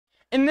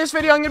In this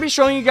video, I'm going to be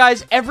showing you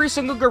guys every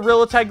single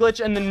Gorilla Tag glitch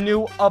in the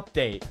new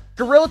update.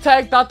 Gorilla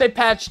Tag thought they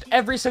patched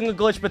every single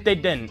glitch, but they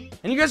didn't.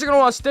 And you guys are going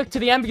to want to stick to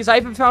the end because I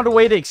haven't found a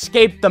way to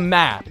escape the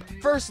map.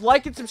 First,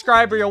 like and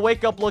subscribe or you'll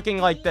wake up looking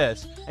like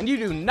this. And you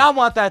do not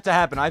want that to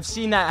happen. I've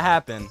seen that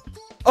happen.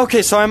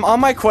 Okay, so I'm on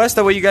my quest,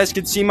 that way you guys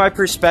can see my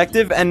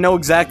perspective and know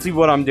exactly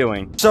what I'm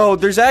doing. So,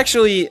 there's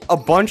actually a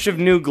bunch of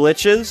new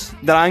glitches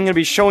that I'm going to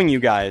be showing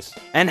you guys,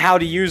 and how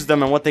to use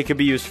them and what they could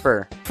be used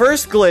for.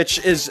 First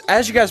glitch is,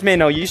 as you guys may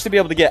know, you used to be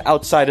able to get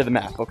outside of the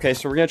map, okay?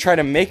 So we're going to try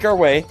to make our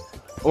way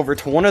over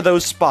to one of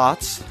those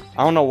spots.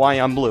 I don't know why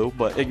I'm blue,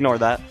 but ignore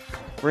that.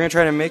 We're going to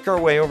try to make our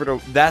way over to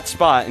that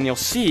spot, and you'll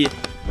see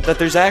that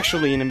there's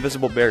actually an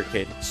invisible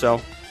barricade. So,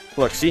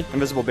 look, see?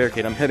 Invisible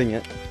barricade. I'm hitting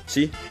it.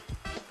 See?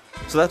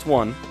 So that's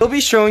one. We'll be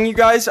showing you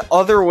guys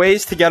other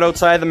ways to get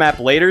outside the map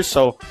later,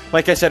 so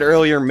like I said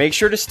earlier, make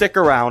sure to stick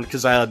around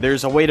because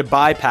there's a way to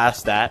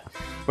bypass that,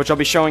 which I'll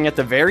be showing at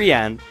the very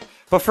end.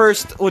 But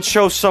first, let's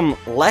show some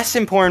less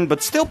important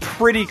but still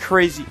pretty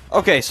crazy.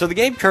 Okay, so the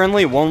game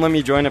currently won't let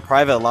me join a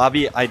private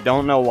lobby. I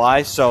don't know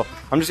why, so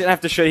I'm just gonna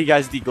have to show you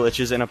guys the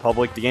glitches in a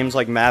public. The game's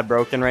like mad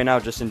broken right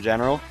now, just in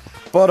general.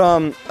 But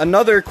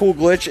another cool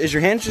glitch is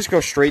your hands just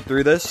go straight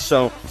through this.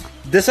 So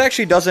this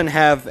actually doesn't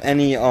have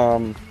any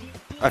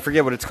I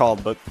forget what it's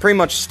called, but pretty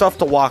much stuff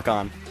to walk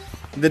on.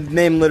 The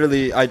name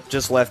literally, I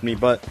just left me,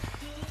 but,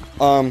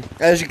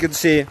 as you can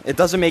see, it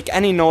doesn't make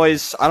any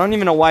noise. I don't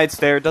even know why it's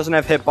there. It doesn't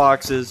have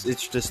hitboxes.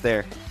 It's just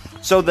there.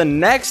 So the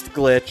next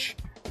glitch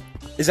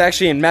is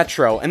actually in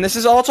Metro, and this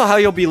is also how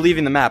you'll be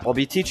leaving the map. I'll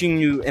be teaching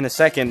you in a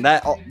second.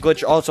 That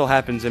glitch also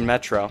happens in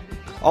Metro.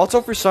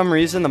 Also, for some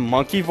reason, the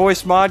monkey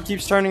voice mod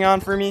keeps turning on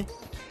for me,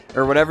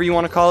 or whatever you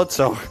want to call it,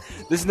 so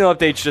this new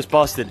update's just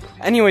busted.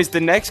 Anyways,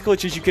 the next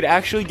glitch is you could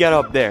actually get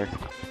up there.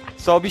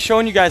 So I'll be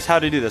showing you guys how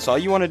to do this. All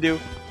you want to do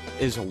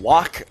is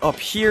walk up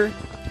here,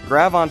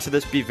 grab onto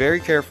this, be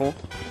very careful,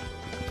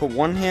 put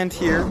one hand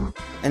here,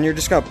 and you're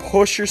just going to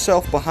push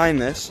yourself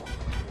behind this.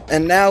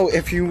 And now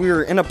if you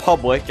were in a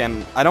public,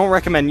 and I don't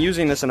recommend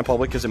using this in a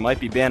public because it might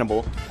be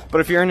bannable,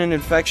 but if you're in an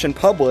infection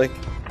public,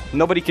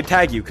 nobody could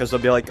tag you because they'll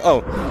be like,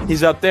 oh,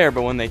 he's up there,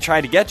 but when they try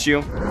to get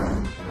you,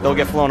 they'll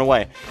get flown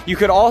away. You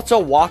could also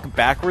walk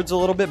backwards a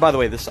little bit. By the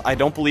way, this I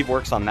don't believe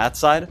works on that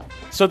side.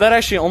 So that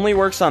actually only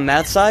works on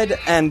that side,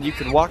 and you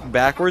could walk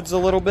backwards a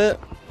little bit.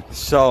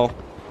 So,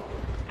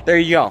 there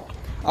you go.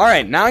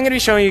 Alright, now I'm going to be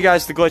showing you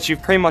guys the glitch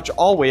you've pretty much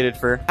all waited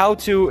for. How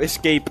to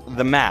escape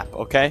the map,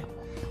 okay?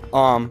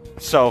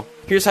 So,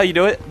 here's how you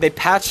do it. They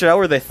patched it out,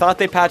 or they thought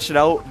they patched it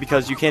out,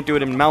 because you can't do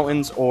it in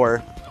mountains,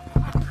 or...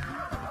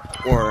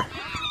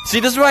 See,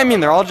 this is what I mean.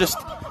 They're all just...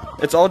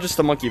 It's all just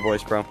a monkey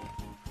voice, bro.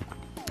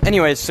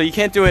 Anyways, so you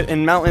can't do it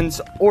in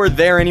mountains or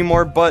there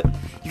anymore, but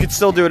you can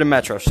still do it in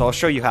Metro, so I'll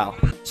show you how.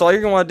 So all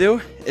you're going to want to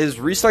do is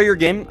restart your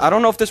game. I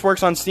don't know if this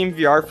works on Steam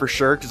VR for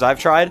sure, because I've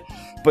tried,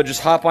 but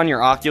just hop on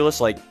your Oculus,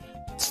 like,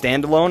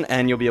 standalone,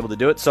 and you'll be able to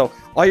do it. So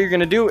all you're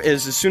going to do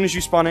is, as soon as you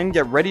spawn in,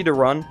 get ready to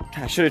run.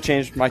 I should have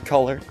changed my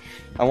color.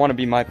 I want to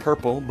be my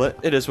purple, but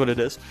it is what it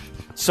is.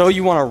 So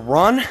you want to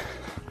run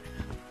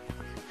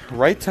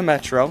right to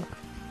Metro.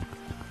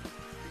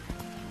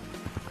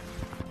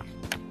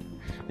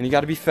 And you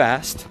gotta be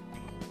fast.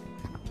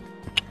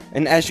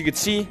 And as you can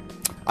see,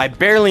 I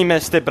barely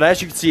missed it, but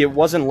as you can see, it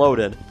wasn't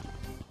loaded.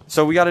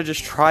 So we gotta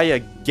just try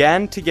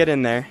again to get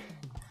in there.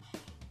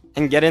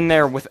 And get in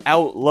there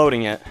without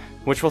loading it.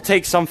 Which will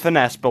take some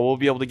finesse, but we'll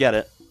be able to get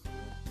it.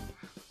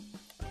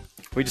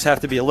 We just have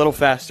to be a little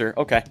faster.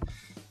 Okay.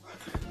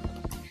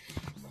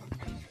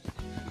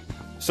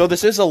 So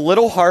this is a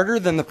little harder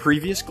than the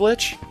previous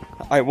glitch,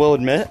 I will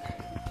admit.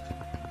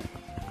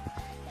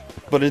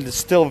 But it is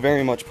still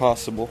very much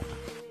possible.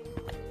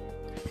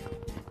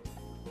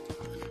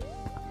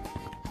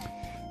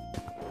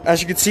 As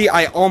you can see,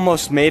 I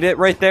almost made it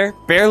right there.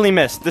 Barely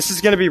missed. This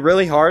is going to be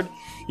really hard.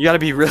 You got to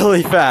be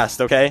really fast,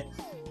 okay?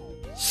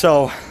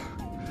 So,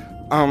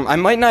 I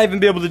might not even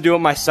be able to do it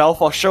myself.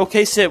 I'll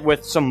showcase it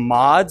with some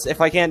mods if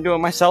I can't do it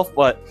myself,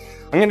 but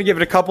I'm going to give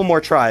it a couple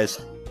more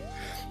tries.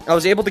 I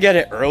was able to get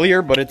it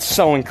earlier, but it's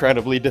so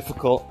incredibly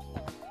difficult.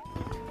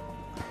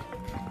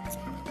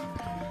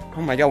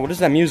 Oh my god, what is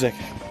that music?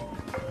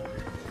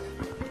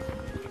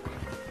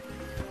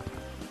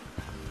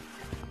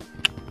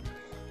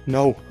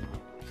 No.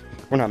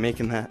 We're not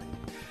making that.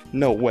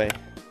 No way.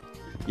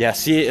 Yeah,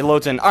 see, it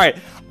loads in. Alright,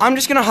 I'm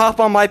just gonna hop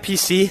on my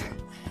PC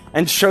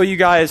and show you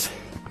guys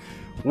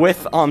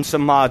with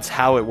some mods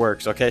how it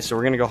works, okay? So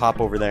we're gonna go hop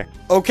over there.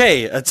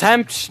 Okay,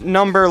 attempt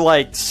number,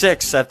 like,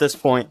 6 at this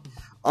point.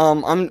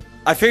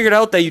 I figured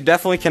out that you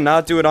definitely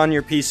cannot do it on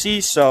your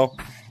PC, so...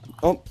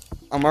 Oh,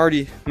 I'm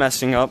already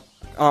messing up.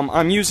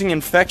 I'm using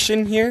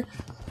infection here,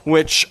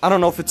 which I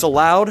don't know if it's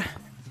allowed,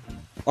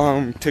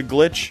 to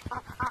glitch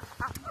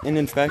in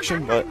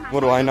infection, but what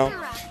do I know?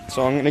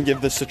 So I'm gonna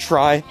give this a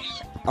try.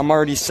 I'm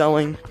already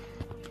selling.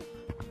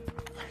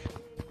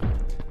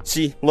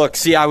 See, look,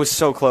 see, I was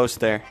so close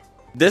there.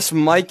 This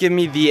might give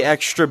me the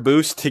extra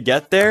boost to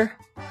get there.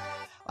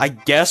 I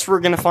guess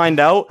we're gonna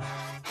find out.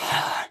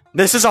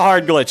 This is a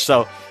hard glitch,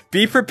 so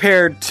be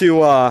prepared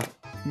to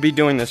be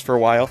doing this for a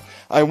while.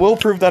 I will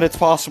prove that it's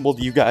possible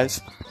to you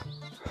guys.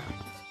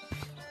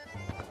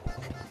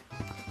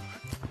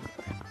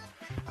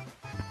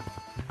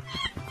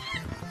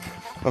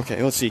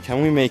 Okay, let's see.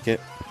 Can we make it?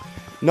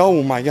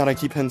 No, my God, I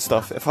keep hitting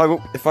stuff. If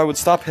I would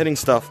stop hitting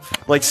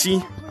stuff, like, see,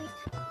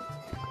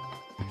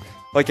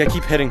 like I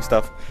keep hitting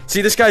stuff.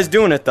 See, this guy's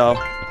doing it though,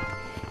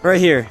 right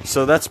here.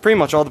 So that's pretty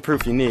much all the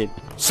proof you need.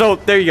 So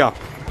there you go.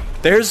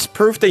 There's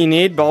proof that you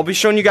need, but I'll be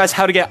showing you guys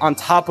how to get on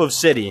top of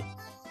city,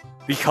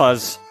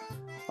 because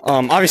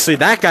obviously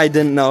that guy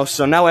didn't know,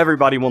 so now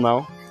everybody will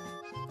know.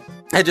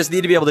 I just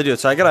need to be able to do it.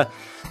 So I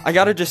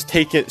gotta just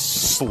take it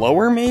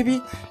slower, maybe,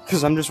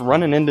 because I'm just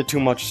running into too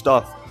much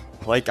stuff.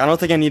 Like, I don't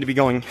think I need to be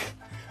going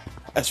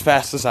as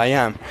fast as I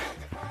am.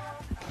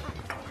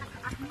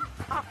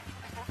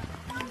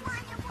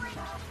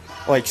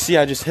 Like, see,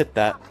 I just hit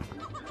that.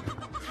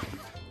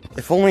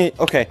 If only,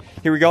 okay,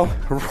 here we go.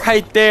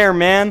 Right there,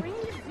 man.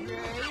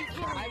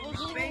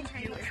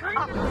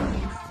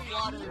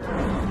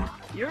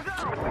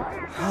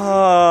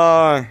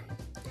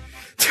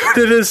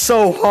 Dude, it is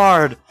so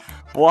hard.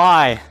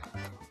 Why?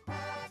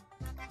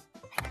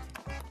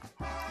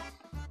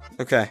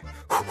 Okay.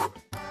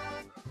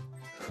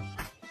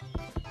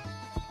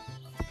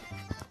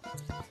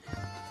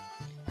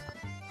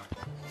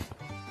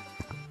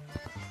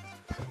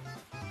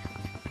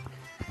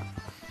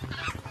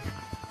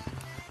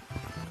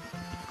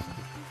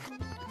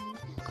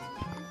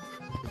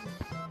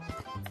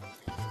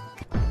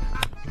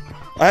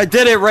 I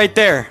did it right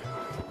there.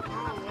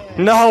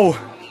 No.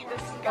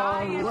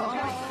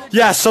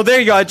 Yeah, so there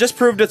you go. I just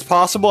proved it's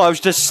possible. I was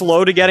just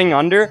slow to getting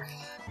under.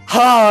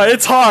 Ha,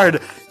 it's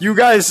hard. You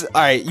guys,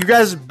 alright, you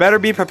guys better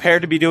be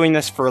prepared to be doing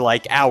this for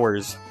like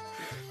hours.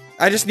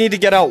 I just need to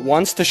get out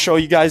once to show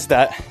you guys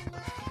that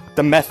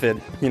the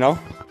method, you know?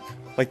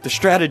 Like the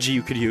strategy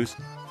you could use.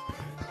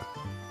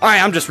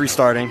 Alright, I'm just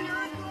restarting.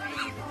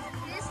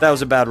 That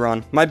was a bad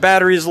run. My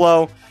battery's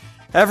low.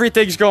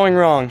 Everything's going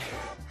wrong.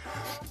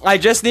 I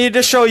just needed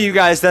to show you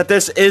guys that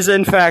this is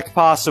in fact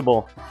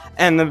possible.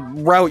 And the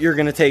route you're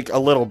gonna take a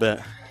little bit.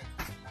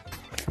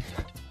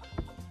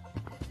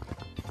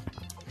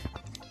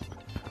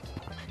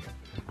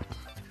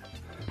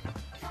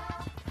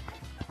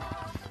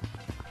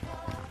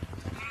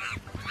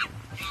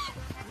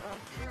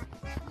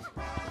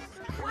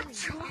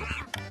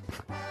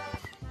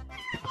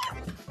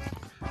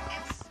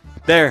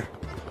 There.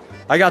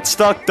 I got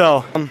stuck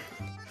though.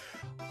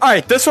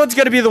 Alright, this one's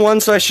gonna be the one,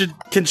 so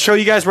can show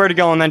you guys where to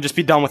go and then just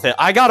be done with it.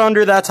 I got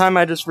under that time,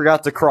 I just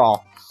forgot to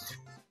crawl.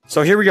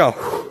 So here we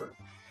go.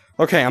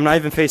 Okay, I'm not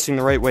even facing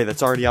the right way.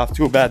 That's already off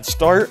to a bad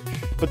start,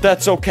 but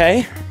that's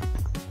okay.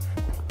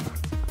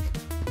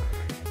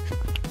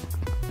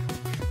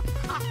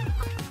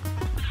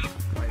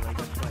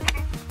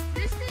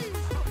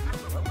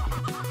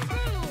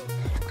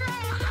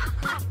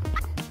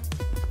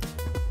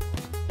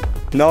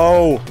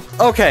 No.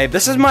 Okay,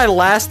 this is my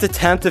last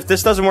attempt. If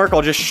this doesn't work,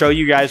 I'll just show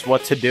you guys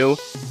what to do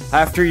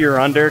after you're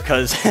under,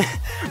 because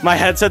my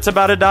headset's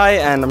about to die,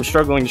 and I'm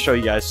struggling to show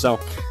you guys. So,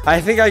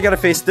 I think I gotta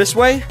face this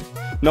way.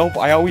 Nope,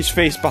 I always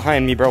face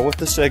behind me, bro, with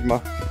the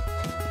Sigma.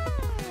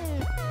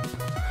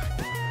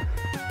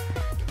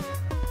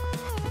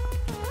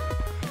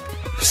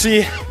 See,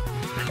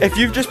 if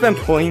you've just been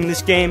playing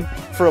this game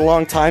for a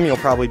long time, you'll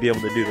probably be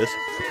able to do this.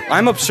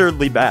 I'm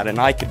absurdly bad, and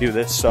I could do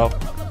this, so...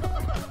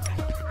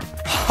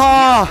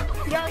 Ha!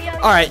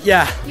 Alright,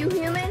 yeah. You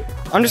human?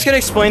 I'm just gonna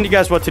explain to you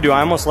guys what to do.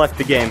 I almost left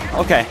the game.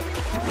 Okay.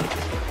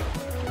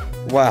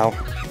 Wow.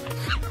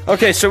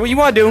 Okay, so what you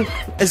want to do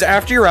is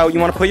after you're out,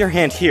 you want to put your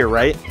hand here,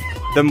 right?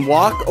 Then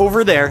walk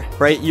over there,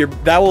 right?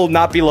 That will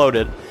not be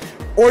loaded.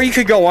 Or you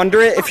could go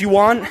under it if you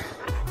want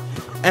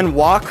and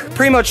walk.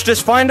 Pretty much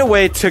just find a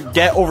way to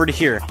get over to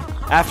here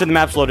after the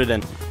map's loaded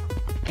in.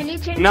 Can you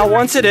change Now,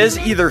 once it is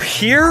either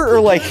here or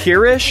like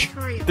here-ish,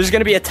 there's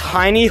gonna be a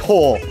tiny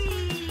hole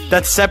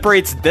that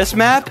separates this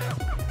map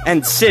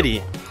and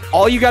city.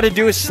 All you gotta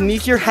do is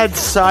sneak your head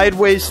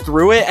sideways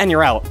through it and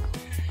you're out.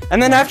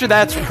 And then after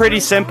that's pretty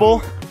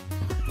simple.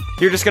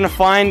 You're just gonna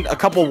find a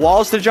couple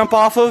walls to jump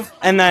off of,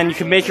 and then you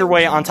can make your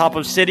way on top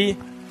of city.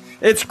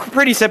 It's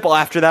pretty simple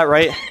after that,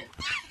 right?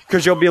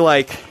 Because you'll be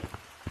like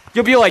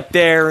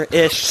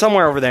there-ish,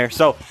 somewhere over there.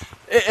 So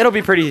it'll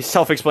be pretty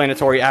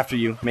self-explanatory after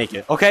you make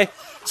it, okay?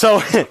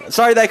 So,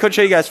 sorry that I couldn't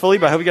show you guys fully,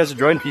 but I hope you guys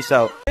enjoyed, and peace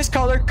out. This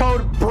color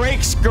code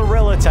breaks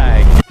Gorilla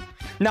Tag.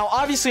 Now,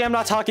 obviously, I'm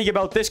not talking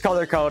about this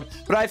color code,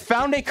 but I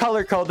found a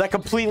color code that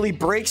completely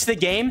breaks the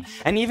game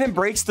and even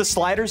breaks the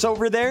sliders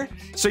over there.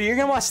 So you're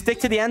going to want to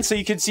stick to the end so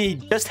you can see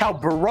just how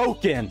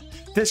broken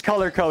this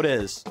color code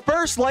is.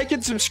 First, like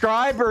and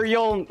subscribe, or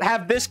you'll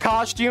have this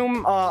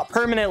costume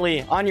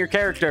permanently on your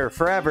character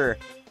forever.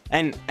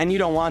 And you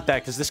don't want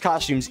that because this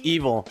costume's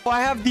evil.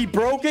 I have the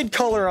broken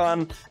color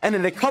on, and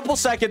in a couple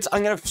seconds,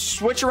 I'm going to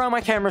switch around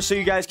my camera so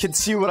you guys can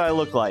see what I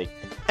look like.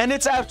 And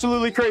it's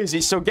absolutely crazy,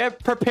 so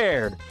get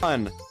prepared.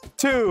 1,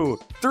 2,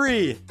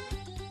 3.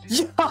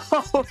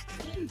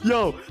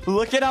 Yo,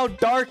 look at how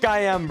dark I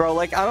am, bro.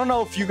 Like, I don't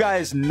know if you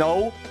guys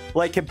know,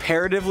 like,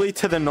 comparatively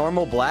to the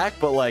normal black,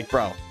 but, like,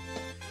 bro,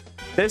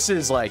 This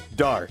is like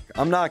dark.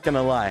 I'm not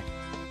gonna lie.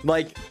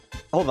 Like,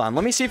 hold on.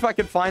 Let me see if I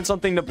can find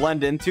something to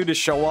blend into to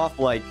show off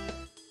like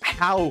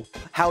how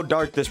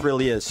dark this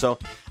really is. So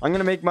I'm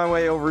gonna make my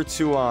way over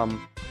to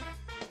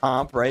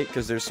comp, right?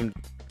 Because there's some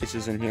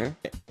places in here.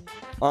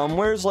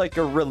 Where's like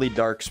a really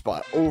dark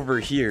spot? Over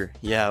here.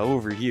 Yeah,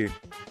 over here.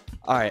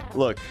 All right,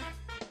 look.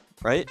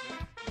 Right?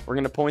 We're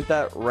gonna point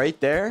that right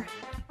there.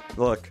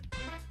 Look.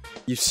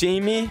 You see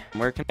me?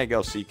 Where can I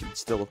go so you can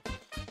still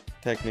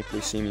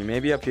technically see me?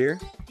 Maybe up here?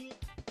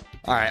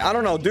 Alright, I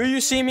don't know. Do you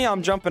see me?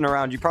 I'm jumping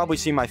around. You probably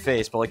see my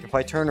face, but like if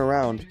I turn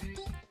around,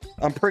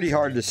 I'm pretty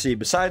hard to see.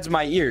 Besides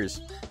my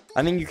ears.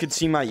 I think you could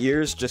see my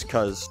ears just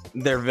because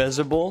they're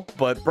visible.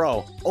 But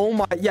bro, oh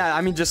my, yeah,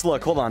 I mean just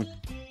look, hold on.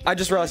 I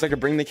just realized I could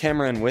bring the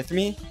camera in with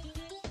me.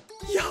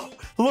 Yo,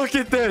 look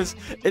at this.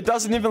 It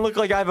doesn't even look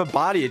like I have a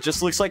body. It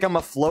just looks like I'm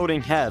a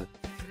floating head.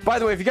 By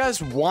the way, if you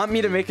guys want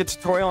me to make a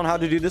tutorial on how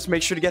to do this,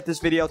 make sure to get this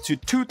video to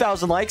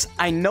 2,000 likes.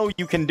 I know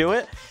you can do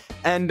it.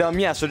 And,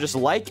 yeah, so just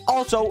like.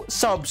 Also,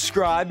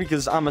 subscribe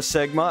because I'm a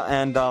Sigma.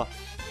 And,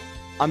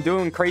 I'm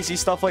doing crazy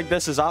stuff like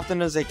this as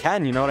often as I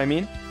can. You know what I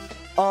mean?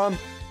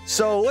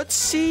 So let's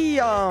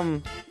see.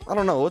 I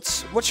don't know.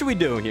 What should we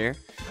do here?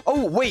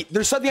 Oh, wait.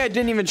 There's something I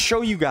didn't even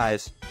show you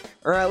guys.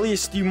 Or at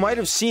least you might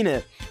have seen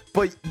it.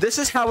 But this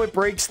is how it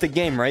breaks the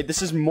game, right?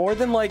 This is more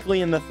than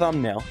likely in the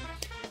thumbnail.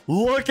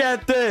 Look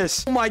at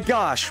this. Oh my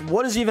gosh.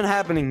 What is even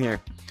happening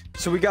here?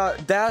 So we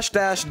got dash,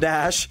 dash,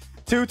 dash,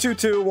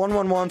 222,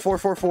 111,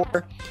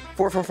 444,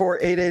 444,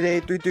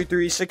 888,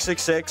 333,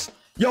 666.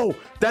 Yo,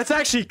 that's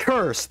actually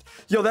cursed.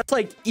 Yo, that's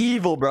like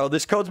evil, bro.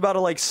 This code's about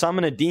to like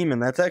summon a demon.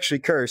 That's actually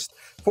cursed.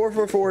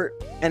 444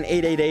 and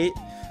 888.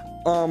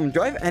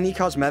 Do I have any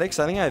cosmetics?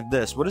 I think I have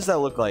this. What does that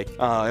look like?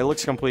 It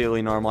looks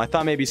completely normal. I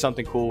thought maybe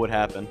something cool would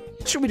happen.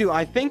 What should we do?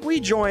 I think we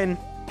join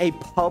a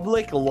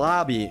public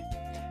lobby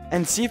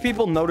and see if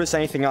people notice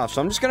anything else.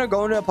 So I'm just gonna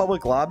go into a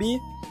public lobby,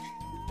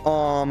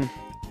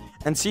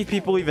 and see if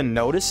people even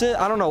notice it.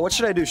 I don't know. What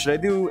should I do? Should I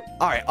do?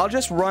 All right, I'll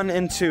just run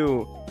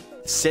into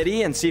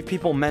city and see if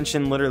people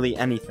mention literally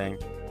anything.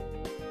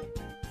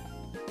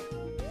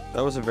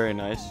 That wasn't very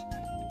nice.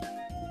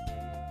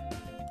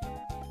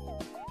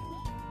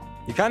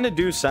 You kind of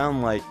do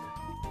sound like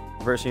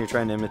the person you're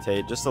trying to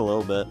imitate, just a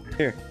little bit.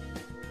 Here.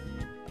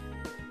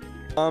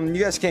 You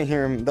guys can't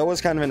hear him. That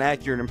was kind of an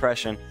accurate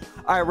impression.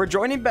 All right, we're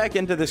joining back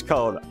into this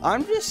code.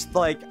 I'm just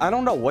like, I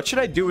don't know. What should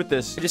I do with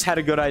this? I just had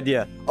a good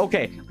idea.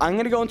 Okay, I'm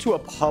going to go into a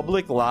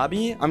public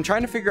lobby. I'm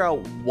trying to figure out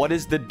what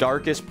is the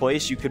darkest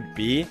place you could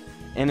be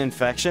in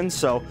infection.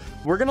 So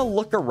we're going to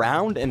look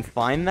around and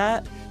find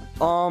that.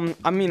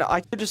 I mean,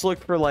 I could just look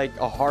for like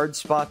a hard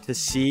spot to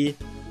see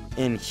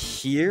in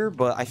here,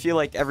 but I feel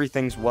like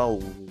everything's well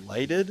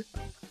lighted.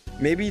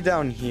 Maybe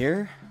down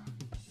here,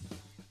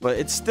 but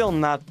it's still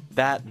not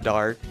that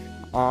dark.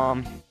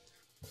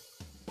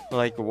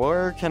 Like,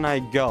 where can I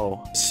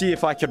go? See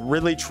if I could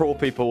really troll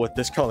people with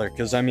this color.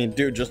 Because, I mean,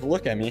 dude, just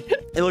look at me.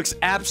 It looks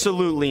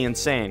absolutely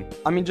insane.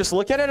 I mean, just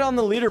look at it on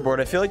the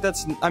leaderboard. I feel like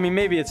that's... I mean,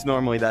 maybe it's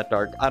normally that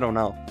dark. I don't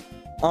know.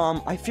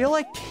 I feel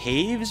like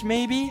caves,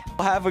 maybe?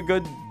 I'll have a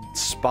good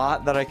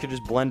spot that I could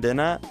just blend in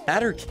at.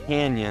 That or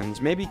canyons.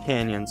 Maybe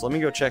canyons. Let me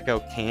go check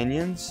out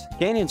canyons.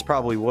 Canyons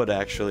probably would,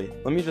 actually.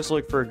 Let me just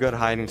look for a good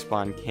hiding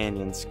spot in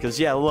canyons. Because,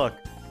 yeah, look.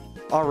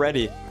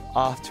 Already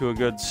off to a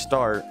good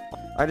start.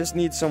 I just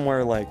need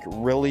somewhere like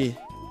really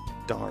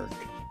dark.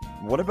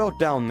 What about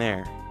down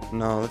there?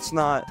 No, it's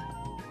not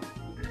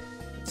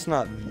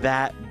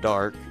that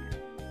dark.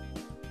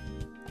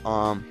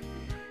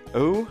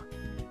 Oh,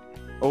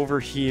 over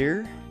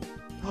here.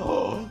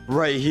 Oh,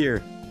 right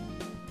here.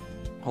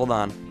 Hold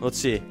on. Let's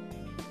see.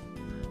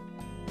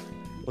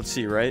 Let's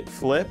see, right?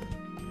 Flip.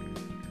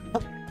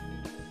 All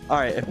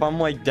right, if I'm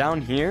like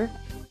down here,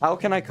 how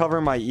can I cover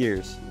my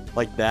ears?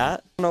 Like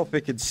that? I don't know if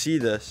it could see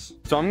this.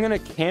 So I'm gonna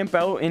camp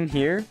out in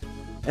here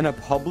in a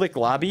public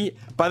lobby.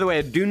 By the way,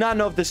 I do not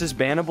know if this is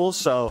bannable,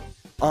 so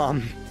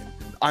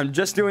I'm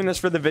just doing this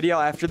for the video.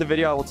 After the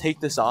video, I will take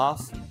this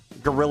off.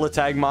 Gorilla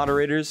Tag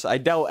moderators. I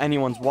doubt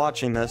anyone's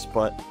watching this,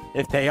 but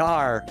if they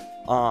are,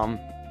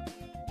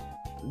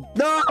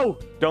 no!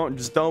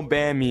 Don't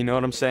ban me, you know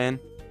what I'm saying?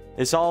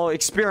 It's all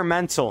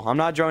experimental. I'm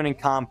not joining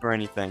comp or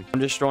anything.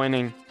 I'm just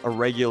joining a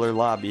regular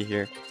lobby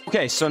here.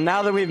 Okay, so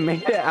now that we've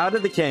made it out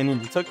of the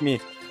canyon, it took me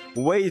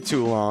way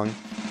too long.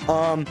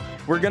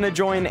 We're gonna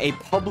join a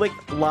public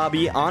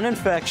lobby on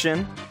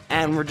infection,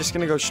 and we're just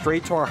gonna go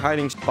straight to our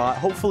hiding spot.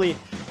 Hopefully,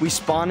 we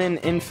spawn in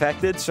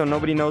infected so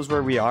nobody knows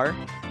where we are.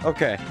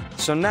 Okay,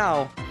 so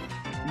now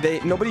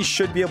nobody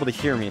should be able to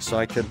hear me, so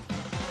I could,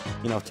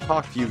 you know,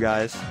 talk to you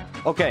guys.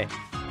 Okay,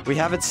 we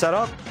have it set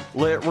up.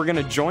 We're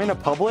gonna join a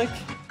public.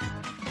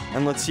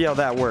 And let's see how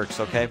that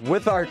works, okay?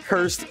 With our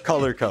cursed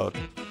color code.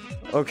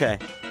 Okay.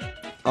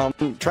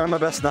 Try my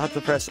best not to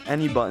press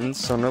any buttons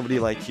so nobody,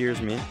 like,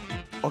 hears me.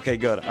 Okay,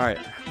 good. Alright.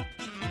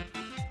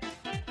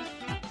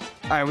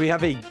 Alright, we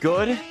have a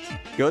good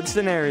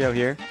scenario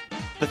here.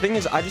 The thing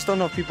is, I just don't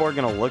know if people are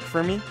gonna look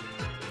for me.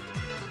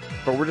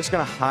 But we're just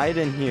gonna hide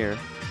in here.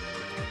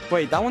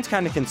 Wait, that one's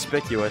kind of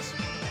conspicuous.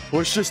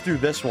 Let's just do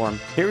this one.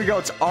 Here we go.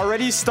 It's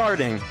already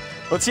starting.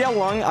 Let's see how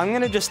long. I'm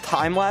gonna just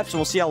time lapse and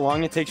we'll see how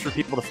long it takes for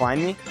people to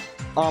find me.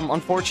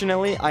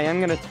 Unfortunately, I am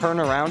gonna turn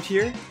around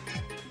here,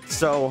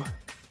 so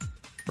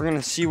we're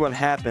gonna see what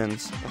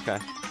happens. Okay,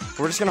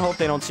 we're just gonna hope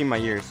they don't see my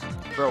ears.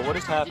 Bro, what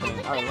is happening?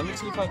 All right, let me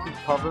see if I can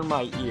cover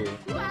my ear.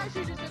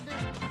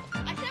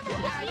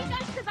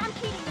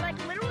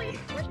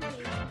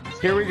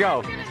 Here we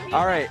go.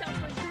 All right,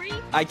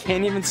 I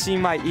can't even see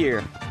my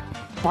ear.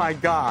 My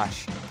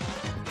gosh,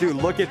 dude,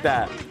 look at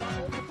that.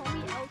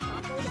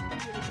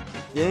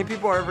 You think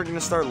people are ever gonna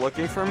start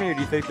looking for me, or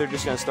do you think they're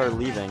just gonna start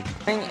leaving?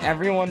 I think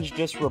everyone's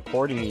just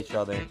reporting each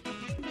other.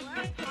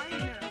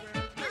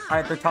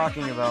 Alright, they're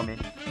talking about me.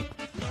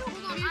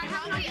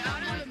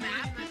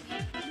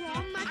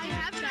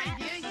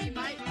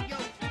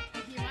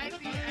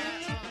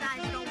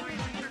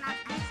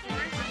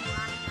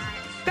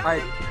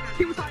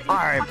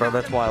 Alright, bro,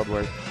 that's wild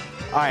work.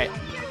 Alright,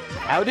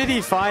 how did he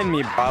find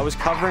me, bro? I was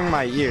covering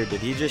my ear.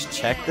 Did he just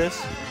check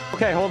this?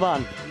 Okay, hold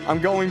on.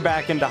 I'm going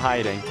back into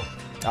hiding.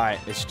 Alright,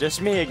 it's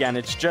just me again.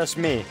 It's just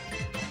me.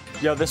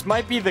 Yo, this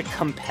might be the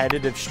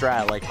competitive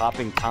strat, like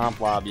hopping comp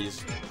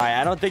lobbies. Alright,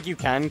 I don't think you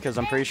can, because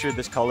I'm pretty sure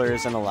this color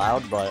isn't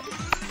allowed, but...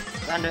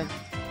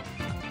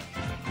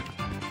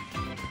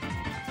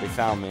 They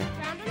found me.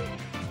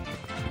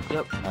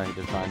 Yep. Oh, he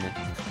did find me.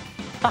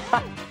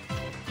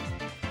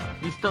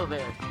 He's still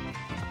there.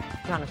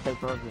 Trying to stay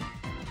frozen.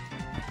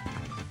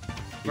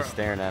 He's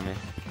staring at me.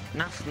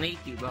 Not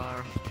sneaky, bro.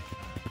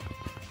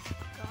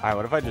 Alright,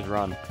 what if I just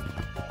run?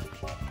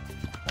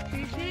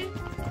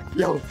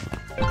 Yo!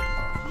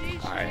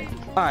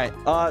 Alright,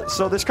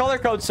 so this color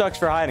code sucks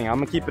for hiding. I'm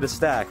gonna keep it a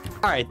stack.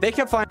 Alright, they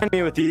kept finding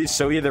me with these,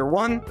 so either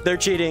one, they're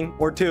cheating,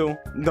 or two,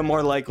 the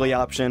more likely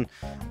option.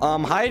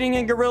 Hiding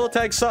in Gorilla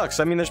Tag sucks.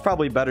 I mean, there's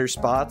probably better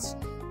spots,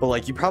 but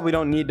like, you probably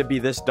don't need to be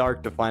this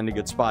dark to find a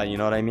good spot, you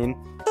know what I mean?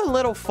 A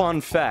little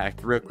fun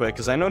fact, real quick,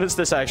 because I noticed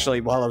this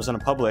actually while I was in a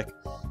public.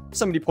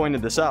 Somebody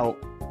pointed this out.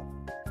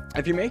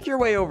 If you make your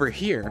way over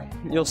here,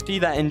 you'll see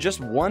that in just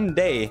one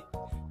day,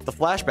 the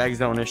flashback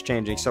zone is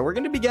changing. So we're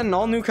going to be getting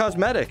all new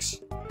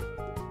cosmetics.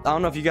 I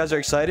don't know if you guys are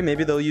excited.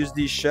 Maybe they'll use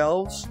these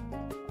shelves.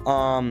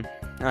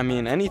 I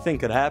mean, anything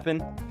could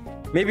happen.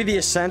 Maybe the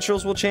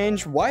essentials will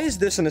change. Why is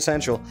this an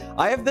essential?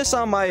 I have this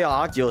on my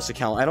Oculus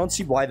account. I don't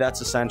see why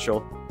that's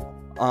essential.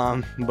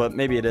 But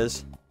maybe it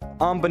is.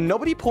 But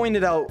nobody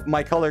pointed out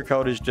my color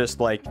code is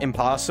just, like,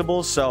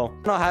 impossible. So I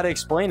don't know how to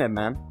explain it,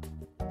 man.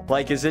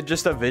 Like, is it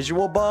just a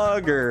visual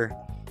bug, or...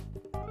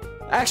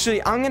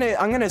 Actually, I'm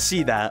gonna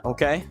see that,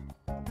 okay?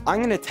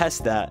 I'm gonna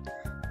test that.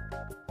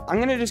 I'm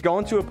gonna just go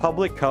into a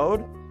public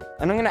code,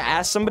 and I'm gonna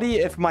ask somebody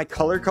if my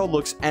color code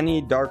looks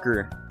any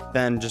darker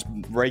than just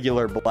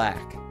regular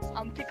black.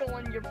 I'm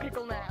pickling your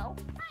pickle now.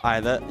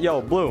 Alright,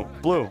 yo, blue.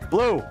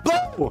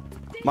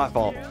 My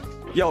fault.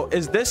 Yo,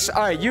 is this...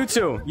 Alright, you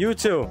two.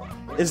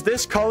 Is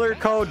this color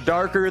code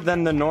darker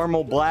than the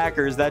normal black,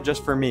 or is that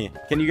just for me?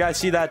 Can you guys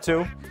see that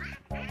too?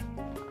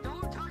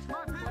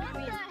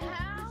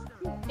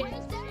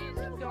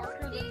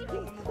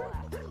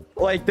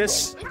 Like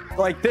this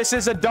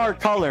is a dark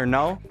color,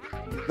 no?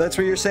 That's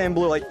what you're saying,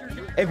 blue. Like,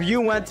 if you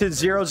went to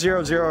 000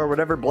 or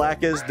whatever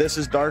black is, this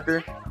is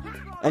darker.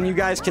 And you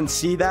guys can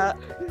see that.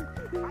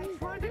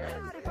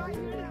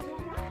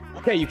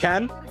 Okay, you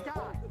can?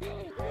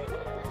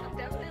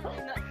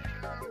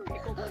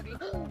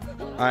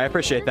 Alright, I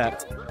appreciate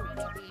that.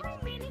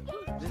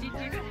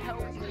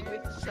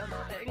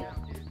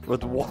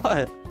 With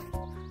what?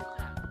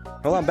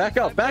 Hold on, back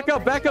up.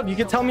 You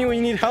can tell me what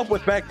you need help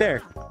with back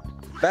there.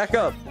 Back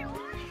up.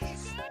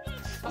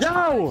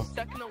 Yo!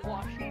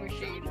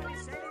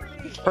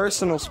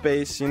 Personal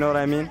space, you know what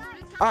I mean?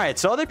 Alright,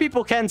 so other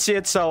people can see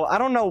it, so I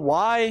don't know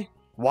why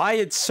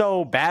it's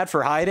so bad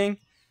for hiding.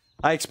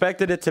 I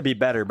expected it to be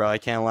better, bro, I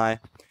can't lie.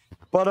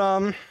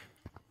 But,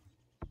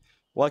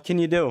 what can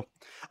you do?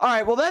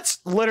 Alright, well, that's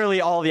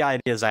literally all the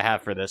ideas I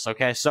have for this,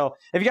 okay? So,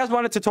 if you guys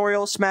want a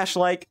tutorial, smash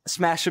like,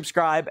 smash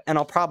subscribe, and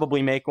I'll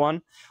probably make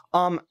one.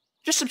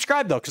 Just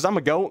subscribe, though, because I'm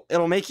a goat.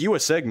 It'll make you a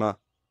Sigma.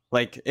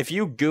 Like, if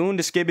you gooned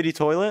a Skibbity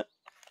toilet,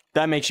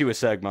 that makes you a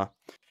Sigma.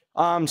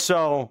 Yeah.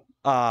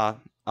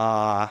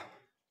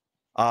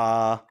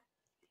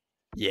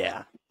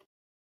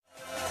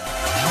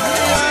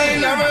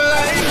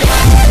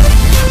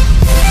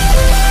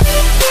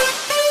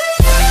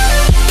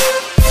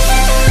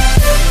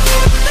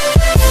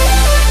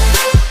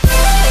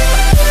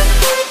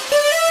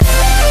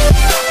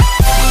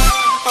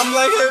 I'm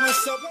like, hey,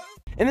 what's up?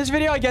 In this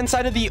video, I get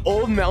inside of the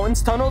old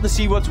mountains tunnel to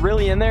see what's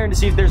really in there and to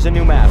see if there's a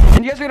new map.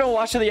 And you guys are gonna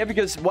watch to the end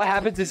because what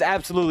happens is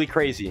absolutely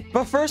crazy.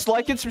 But first,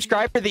 like and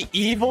subscribe, or the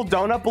evil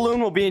donut balloon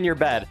will be in your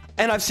bed.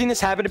 And I've seen this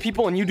happen to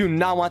people, and you do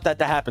not want that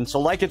to happen. So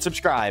like and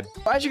subscribe.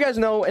 As you guys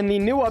know, in the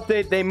new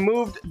update, they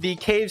moved the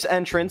cave's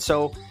entrance.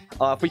 So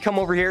if we come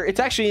over here, it's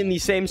actually in the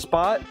same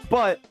spot.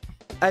 But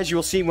as you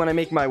will see when I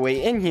make my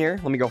way in here,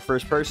 let me go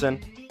first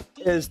person,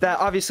 is that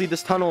obviously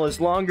this tunnel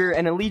is longer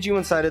and it leads you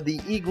inside of the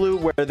igloo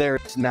where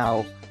there's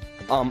now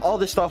all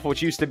this stuff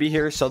which used to be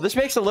here. So this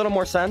makes a little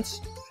more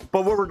sense.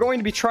 But what we're going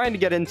to be trying to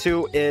get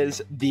into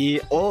is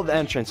the old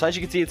entrance. As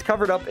you can see, it's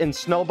covered up in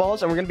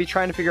snowballs, and we're going to be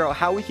trying to figure out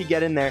how we could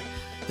get in there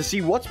to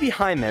see what's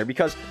behind there,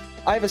 because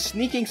I have a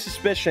sneaking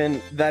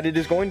suspicion that it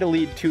is going to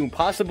lead to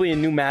possibly a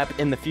new map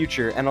in the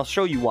future, and I'll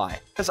show you why.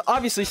 Because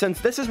obviously, since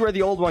this is where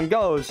the old one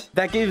goes,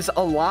 that gives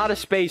a lot of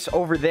space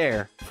over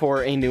there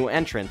for a new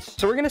entrance.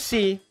 So we're going to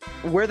see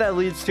where that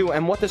leads to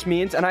and what this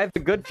means, and I have a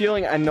good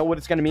feeling I know what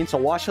it's going to mean, so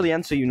watch till the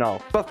end so you know.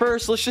 But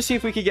first, let's just see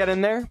if we can get in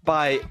there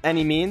by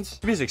any means.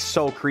 The music's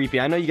so creepy.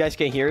 I know you guys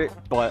can't hear it,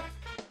 but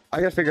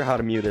I gotta figure out how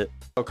to mute it.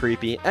 So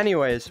creepy.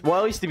 Anyways, well,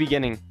 at least the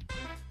beginning.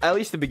 At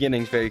least the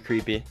beginning's very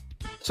creepy.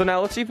 So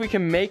now let's see if we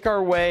can make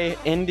our way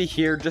into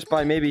here just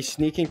by maybe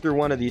sneaking through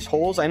one of these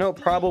holes. I know it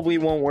probably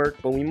won't work,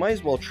 but we might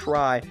as well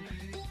try.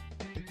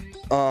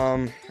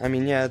 I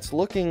mean, yeah, it's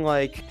looking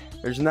like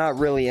there's not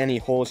really any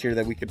holes here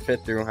that we could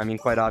fit through. I mean,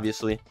 quite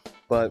obviously.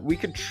 But we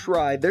could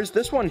try. There's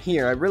this one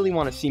here I really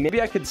want to see.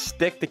 Maybe I could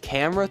stick the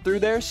camera through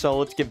there, so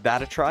let's give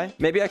that a try.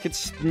 Maybe I could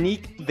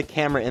sneak the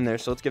camera in there,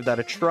 so let's give that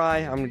a try.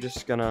 I'm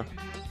just gonna...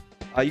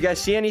 you guys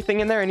see anything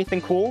in there?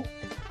 Anything cool?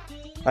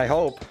 I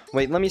hope.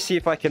 Wait, let me see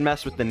if I can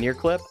mess with the near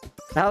clip.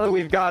 Now that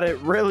we've got it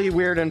really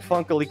weird and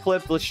funkily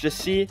clipped, let's just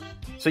see.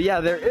 So yeah,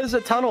 there is a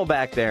tunnel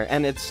back there,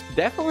 and it's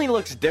definitely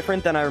looks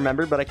different than I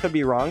remember, but I could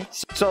be wrong.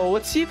 So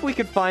let's see if we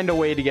could find a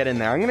way to get in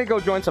there. I'm gonna go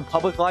join some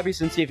public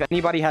lobbies and see if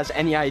anybody has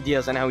any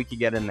ideas on how we could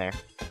get in there.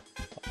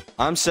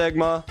 I'm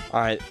Sigma. All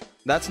right,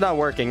 that's not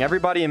working.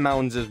 Everybody in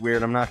mountains is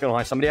weird. I'm not gonna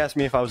lie. Somebody asked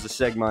me if I was a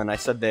Sigma, and I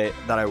said that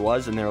I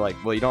was, and they're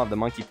like, well, you don't have the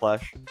monkey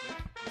plush.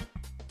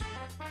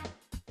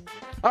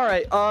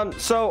 Alright,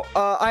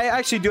 I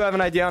actually do have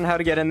an idea on how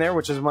to get in there,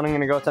 which is what I'm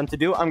going to go attempt to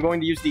do. I'm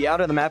going to use the out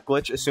of the map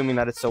glitch, assuming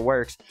that it still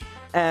works,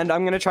 and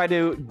I'm going to try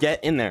to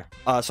get in there.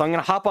 So I'm going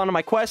to hop onto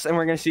my quest, and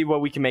we're going to see what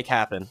we can make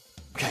happen.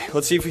 Okay,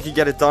 let's see if we can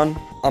get it done.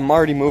 I'm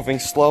already moving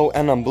slow,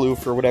 and I'm blue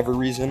for whatever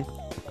reason.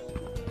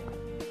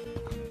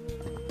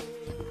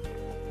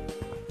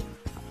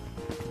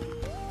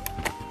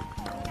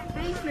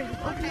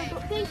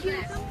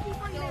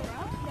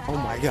 Oh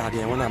my god,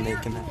 yeah, we're not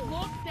making it.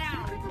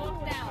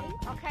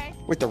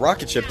 Wait, the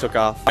rocket ship took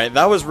off. Alright,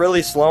 that was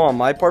really slow on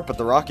my part, but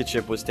the rocket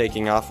ship was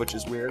taking off, which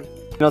is weird.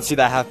 You don't see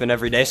that happen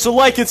every day. So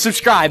like and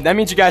subscribe. That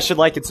means you guys should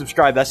like and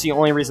subscribe. That's the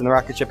only reason the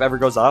rocket ship ever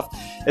goes off.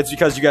 It's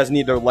because you guys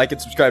need to like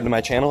and subscribe to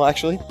my channel,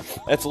 actually.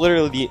 That's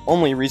literally the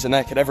only reason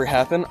that could ever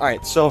happen.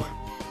 Alright, so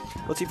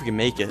let's see if we can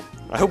make it.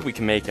 I hope we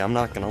can make it. I'm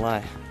not gonna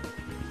lie.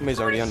 Somebody's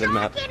already under the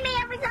map.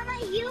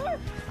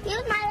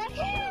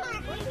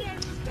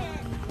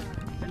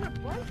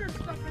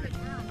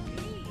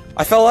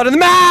 I fell out of the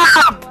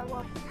map!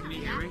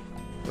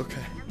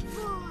 Okay,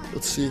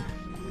 let's see.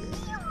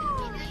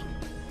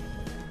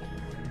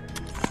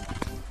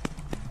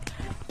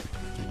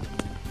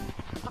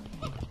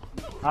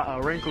 Uh-oh,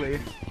 wrinkly.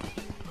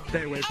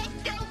 Stay away.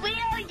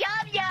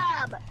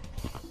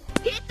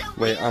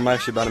 Wait, I'm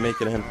actually about to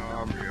make it in.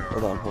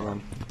 Hold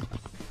on.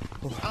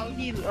 Oh,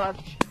 he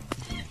left.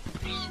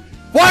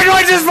 Why do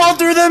I just fall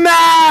through the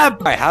map?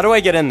 Alright, how do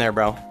I get in there,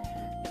 bro?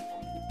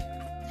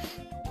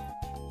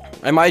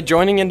 Am I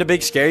joining into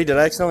Big Scary? Did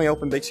I accidentally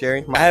open Big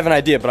Scary? I have an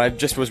idea, but I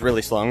just was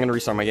really slow. I'm gonna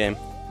restart my game.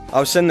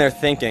 I was sitting there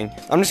thinking.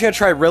 I'm just gonna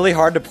try really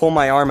hard to pull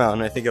my arm out,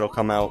 and I think it'll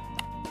come out.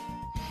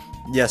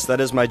 Yes, that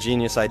is my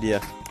genius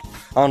idea.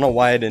 I don't know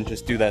why I didn't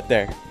just do that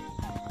there.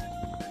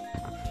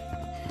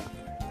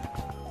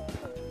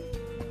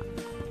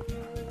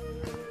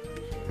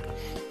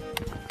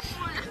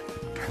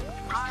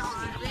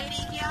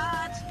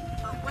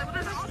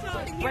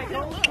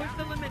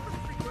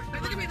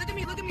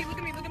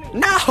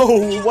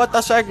 No! What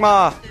the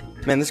Sigma?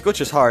 Man, this glitch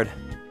is hard.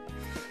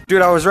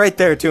 Dude, I was right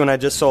there too, and I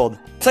just sold.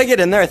 Once I get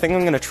in there, I think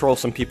I'm gonna troll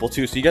some people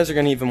too, so you guys are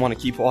gonna even want to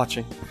keep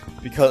watching.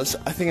 Because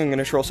I think I'm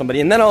gonna troll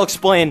somebody, and then I'll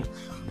explain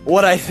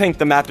what I think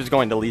the map is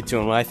going to lead to,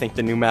 and what I think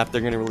the new map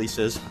they're gonna release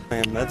is.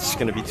 Man, that's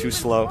gonna be too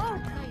slow.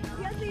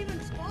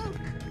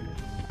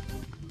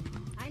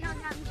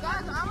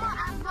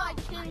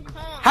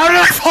 How did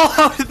I fall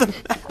out of the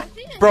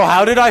map? Bro,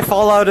 how did I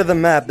fall out of the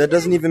map? That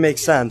doesn't even make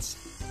sense.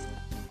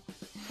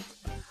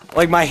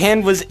 Like, my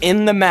hand was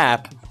in the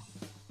map.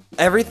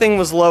 Everything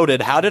was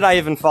loaded. How did I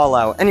even fall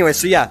out? Anyway,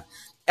 so yeah.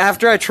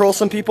 After I troll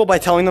some people by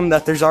telling them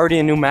that there's already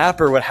a new map,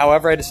 or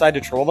however I decide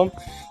to troll them,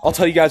 I'll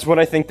tell you guys what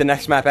I think the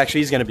next map actually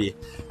is going to be.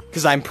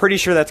 Because I'm pretty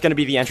sure that's going to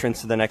be the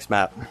entrance to the next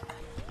map.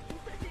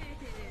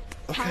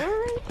 Okay.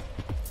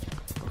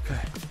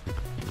 Okay.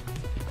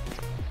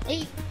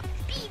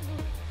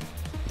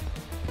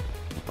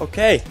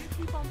 Okay.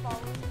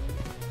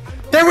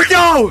 There we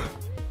go!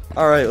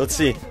 Alright, let's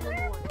see.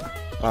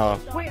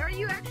 Wait, are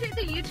you actually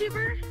the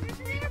YouTuber?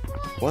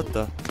 What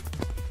the?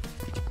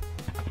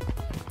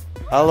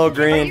 Hello,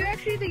 Green. Are you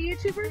actually the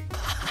YouTuber?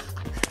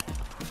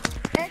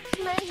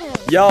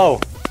 Yo.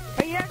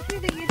 Are you actually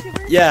the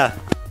YouTuber? Yeah.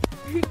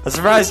 I'm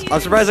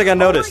surprised I got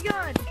noticed. Oh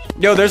my God.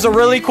 Yo, there's a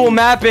really cool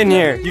map in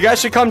here. You guys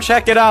should come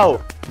check it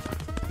out.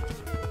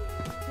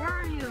 Where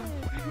are you?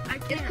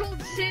 It's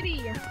called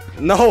City.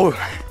 No.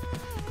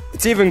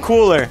 It's even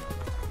cooler.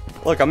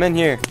 Look, I'm in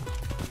here.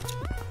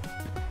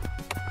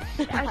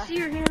 I see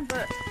your hand,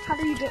 but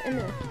in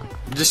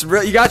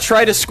there. You gotta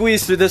try to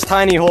squeeze through this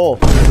tiny hole.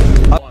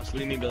 What do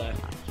you mean by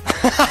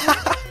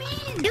that?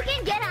 You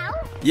can get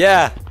out?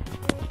 Yeah.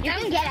 You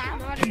can get out?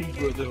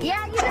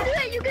 Yeah, you can do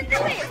it. You can do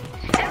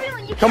it.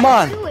 Everyone, you Come can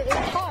on. do it. It's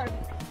hard.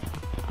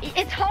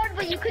 It's hard,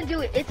 but you can do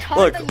it. It's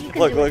hard, but you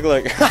can do it.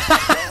 Look.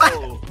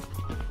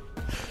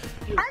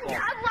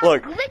 I'm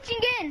Look.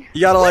 glitching in.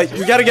 You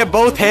gotta get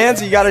both hands.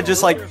 And you gotta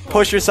just like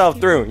push yourself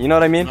through. You know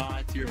what I mean? Nah,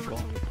 it's your fault.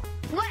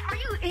 What, are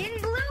you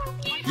in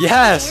blue?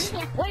 Yes.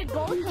 Wait,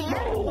 both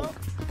hands?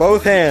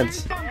 Both hands.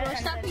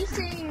 Stop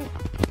using...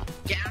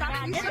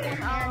 Stop using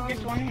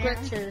just one hand.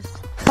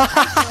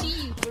 Glitches.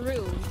 See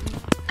through.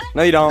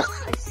 No, you don't.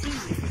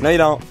 No, you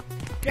don't.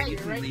 Yeah, you're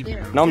right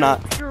there. No, I'm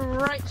not. You're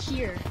right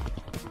here.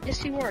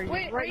 Yes, you are.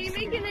 Wait, are you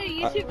making a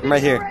YouTube I'm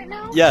right video here. right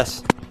now?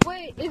 Yes.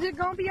 Wait, is it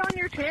gonna be on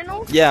your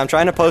channel? Yeah, I'm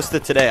trying to post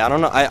it today. I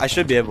don't know. I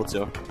should be able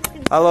to.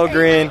 Hello,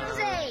 Green.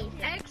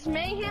 X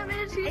Mayhem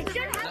is here.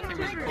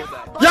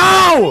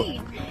 Yo!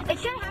 It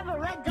should have a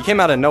red You came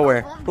out of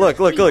nowhere. Look.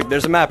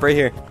 There's a map right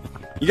here.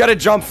 You gotta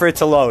jump for it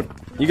to load.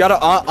 You gotta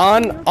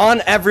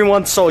on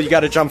everyone's soul. You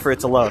gotta jump for it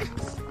to load.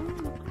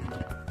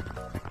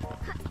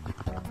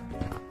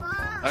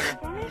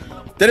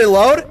 Did it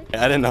load?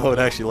 I didn't know it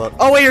actually load.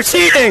 Oh wait, you're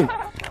cheating!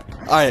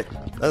 Alright,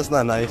 that's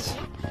not nice.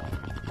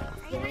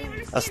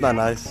 That's not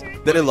nice.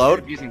 Did it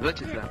load? Using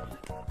glitches though.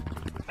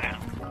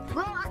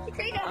 Well, I can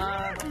say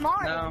that you're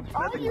modding. No,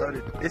 nothing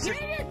loaded. It's You're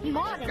just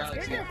modding. You're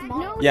just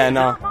modding. Yeah,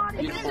 no.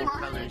 beautiful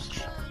colors.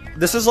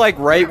 This is like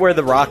right where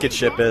the rocket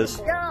ship is.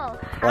 No.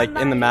 Like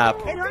in the map.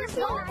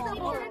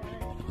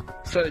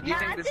 So do you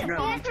think this is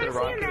gonna lead to the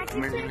rocket?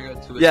 And we're gonna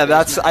go to a Yeah, space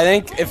that's. map? I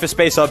think if a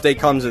space update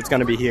comes, it's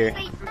gonna be here.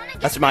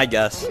 That's my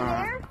guess.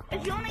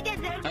 If you want to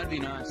get there, That'd be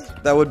nice.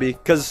 That would be,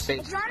 cause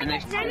Space and they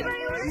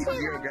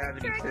zero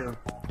gravity too.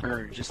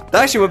 Or just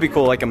that actually would be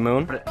cool, like a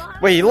moon.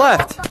 Wait, he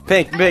left.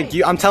 Pink.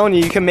 I'm telling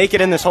you, you can make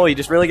it in this hole. You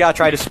just really gotta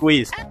try to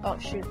squeeze. Oh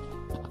shoot.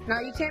 No,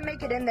 you can't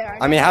make it in there.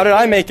 I mean, how did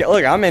I make it?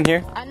 Look, I'm in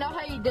here. I know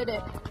how you did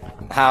it.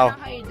 How?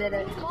 How you did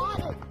it.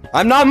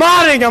 I'm not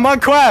modding. I'm on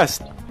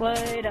Quest.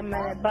 Wait a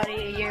minute,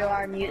 buddy. You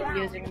are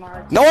using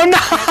mods. No, I'm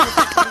not.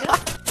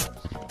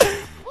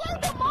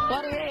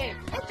 Buddy,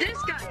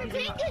 this guy.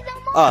 Pink is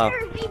a Oh.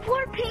 modder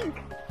before pink.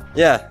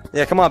 Yeah.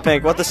 Come on,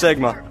 Pink. What the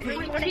Sigma?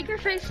 take your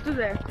face to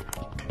there.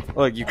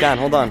 Look, you can.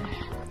 Hold on.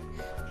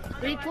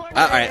 Report.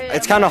 All right.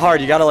 It's kind of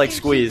hard. You gotta like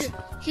squeeze.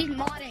 She's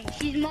modding.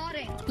 She's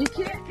modding. You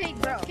can't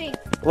Pink, bro. Pink.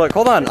 Look,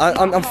 hold on.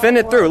 I'm finning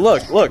it through.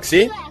 Look.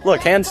 See?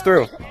 Look, hands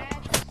through.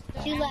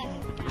 She left.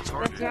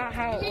 That's not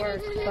how it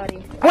works, buddy.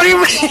 What do you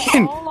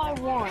mean? All I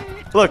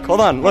want. Look,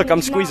 hold on. Look, I'm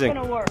It's not squeezing.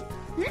 gonna work.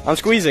 I'm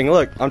squeezing.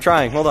 Look, I'm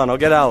trying. Hold on. I'll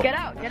get out. Get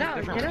out,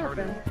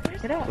 then.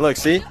 Get out. Look,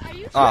 see?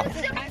 Ah,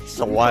 it's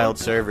a wild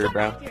server,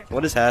 bro.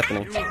 What is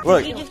happening?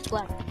 Look, You just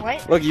left.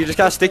 What? look. You just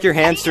gotta stick your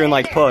hands through and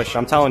like push.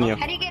 I'm telling you.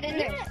 How do you get in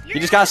there? You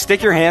just gotta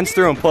stick your hands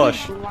through and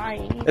push.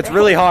 Lying. It's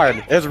really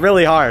hard. It's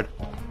really hard.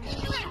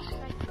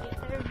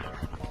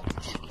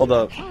 Hold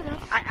up.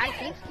 I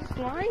think he's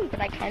lying, but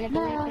I kind of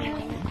believe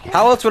him.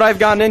 How else would I have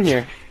gotten in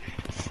here?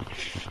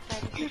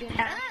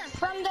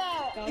 From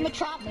the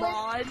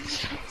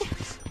Metropolis.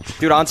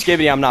 Dude, on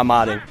Skibbity, I'm not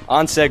modding.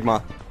 On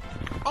Sigma.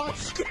 On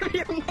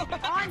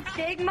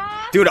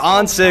Sigma? Dude,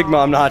 on Sigma,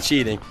 I'm not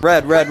cheating.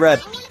 Red.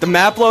 The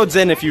map loads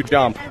in if you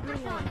jump.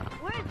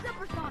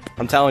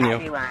 I'm telling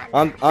you.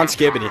 On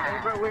Skibbity.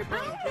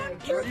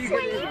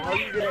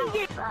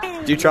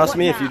 Do you trust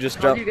me if you just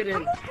jump?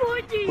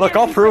 Look,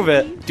 I'll prove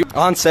it. Dude,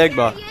 on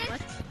Sigma.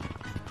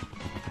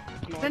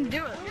 Then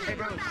do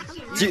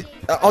it.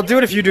 I'll do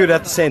it if you do it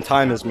at the same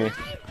time as me.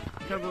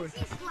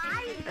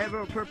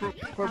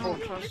 purple.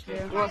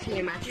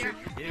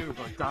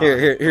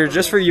 Here,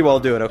 just for you, I'll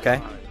do it,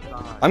 okay?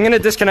 I'm gonna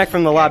disconnect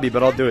from the lobby,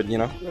 but I'll do it, you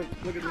know?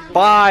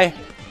 Bye!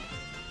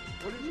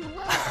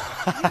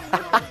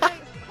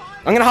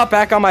 I'm gonna hop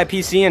back on my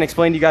PC and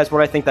explain to you guys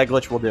what I think that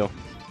glitch will do.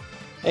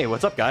 Hey,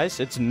 what's up, guys?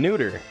 It's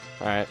Neuter.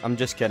 Alright, I'm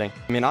just kidding.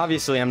 I mean,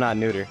 obviously, I'm not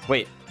Neuter.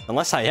 Wait,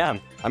 unless I am.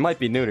 I might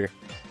be Neuter.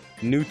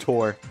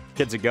 Neutor.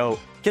 Kid's a goat.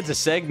 Kid's a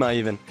Sigma,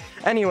 even.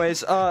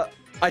 Anyways,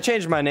 I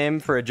changed my name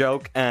for a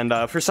joke, and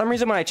for some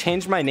reason when I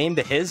changed my name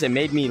to his, it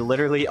made me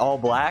literally all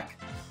black.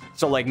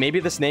 So, like, maybe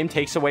this name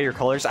takes away your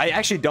colors. I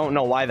actually don't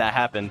know why that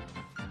happened.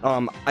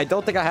 I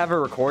don't think I have it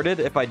recorded.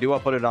 If I do, I'll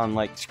put it on,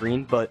 like,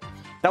 screen, but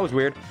that was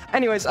weird.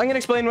 Anyways, I'm gonna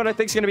explain what I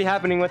think is gonna be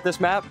happening with this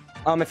map.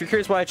 If you're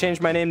curious why I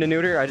changed my name to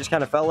Neuter, I just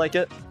kind of felt like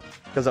it.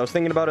 Because I was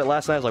thinking about it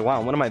last night. I was like, wow,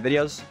 in one of my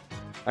videos,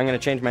 I'm gonna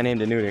change my name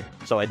to Neuter.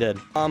 So I did.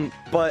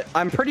 But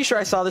I'm pretty sure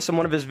I saw this in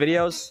one of his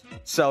videos.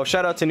 So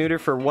shout out to Neuter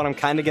for what I'm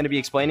kind of gonna be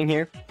explaining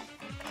here.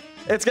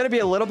 It's gonna be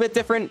a little bit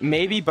different,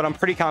 maybe, but I'm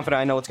pretty confident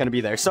I know what's gonna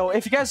be there. So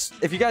if you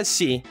guys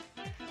see,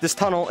 this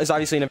tunnel is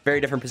obviously in a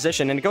very different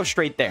position, and it goes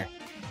straight there.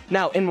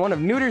 Now, in one of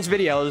Neuter's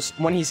videos,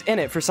 when he's in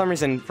it, for some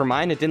reason, for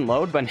mine, it didn't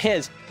load, but in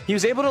his, he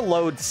was able to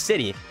load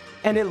City.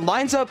 And it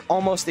lines up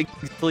almost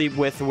exactly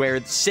with where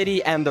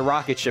City and the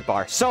rocket ship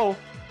are. So,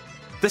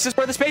 this is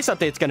where the space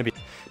update's going to be.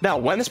 Now,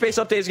 when the space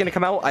update is going to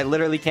come out, I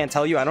literally can't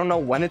tell you. I don't know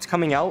when it's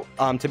coming out,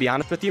 to be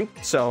honest with you.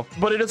 So,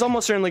 but it is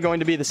almost certainly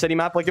going to be the City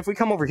map. Like, if we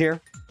come over here,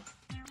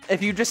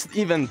 if you just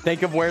even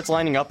think of where it's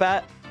lining up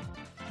at,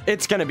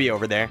 it's gonna be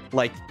over there.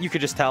 Like, you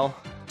could just tell.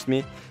 It's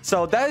me.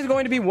 So that is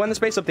going to be when the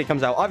space update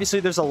comes out. Obviously,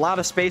 there's a lot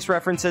of space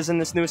references in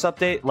this newest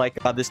update, like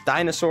this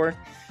dinosaur,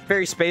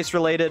 very space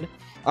related.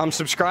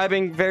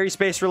 Subscribing, very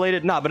space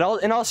related. Nah,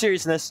 but in all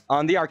seriousness,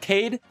 the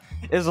arcade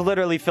is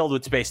literally filled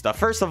with space stuff.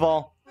 First of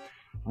all,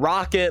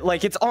 rocket,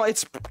 like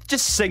it's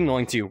just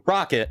signaling to you,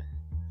 rocket.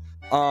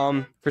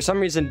 For some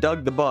reason,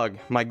 Doug the Bug,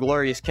 my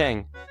glorious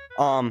king.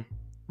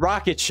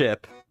 Rocket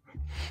ship.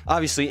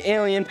 Obviously,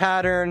 alien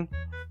pattern.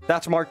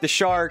 That's Mark the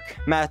Shark,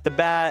 Matt the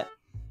Bat.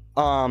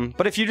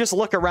 But if you just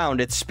look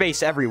around, it's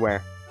space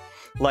everywhere.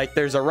 Like,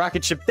 there's a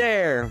rocket ship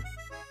there.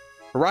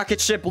 A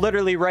rocket ship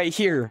literally right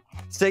here,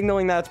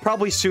 signaling that it's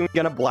probably soon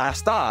gonna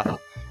blast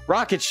off.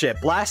 Rocket ship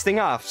blasting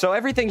off. So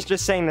everything's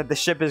just saying that the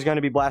ship is going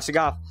to be blasting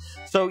off.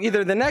 So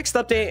either the next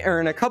update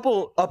or in a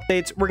couple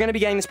updates, we're going to be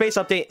getting a space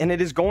update, and it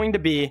is going to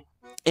be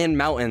in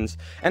mountains.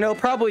 And you'll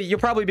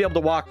probably be able to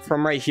walk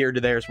from right here to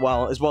there as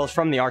well as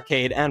from the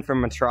arcade and from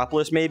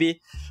Metropolis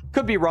maybe.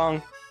 Could be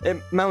wrong.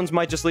 Mountains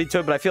might just lead to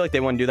it, but I feel like they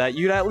wouldn't do that.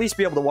 You'd at least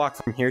be able to walk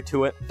from here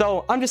to it.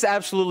 So I'm just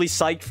absolutely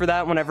psyched for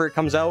that whenever it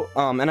comes out.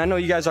 And I know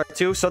you guys are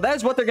too. So that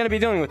is what they're going to be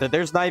doing with it.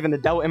 There's not even a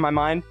doubt in my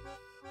mind.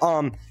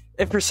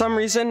 If for some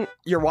reason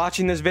you're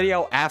watching this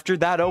video after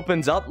that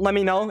opens up, let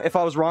me know if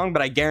I was wrong,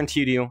 but I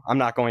guarantee to you, I'm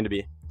not going to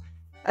be.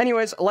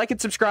 Anyways, like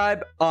and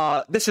subscribe.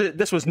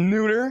 This was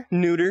Neuter.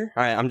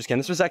 Alright, I'm just kidding.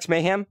 This was X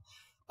Mayhem.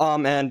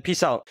 And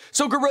peace out.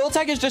 So Gorilla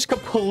Tag is just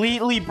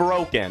completely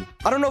broken.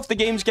 I don't know if the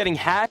game's getting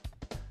hacked.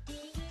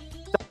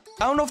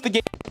 I don't know if the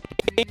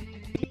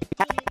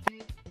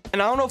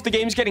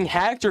game's getting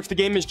hacked or if the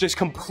game is just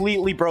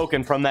completely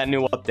broken from that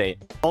new update.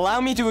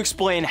 Allow me to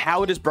explain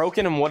how it is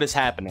broken and what is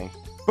happening.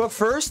 But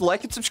first,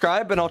 like and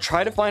subscribe, and I'll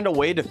try to find a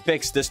way to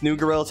fix this new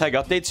Gorilla Tag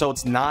update so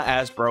it's not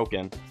as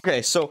broken.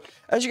 Okay, so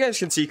as you guys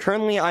can see,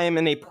 currently I am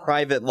in a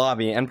private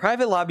lobby, and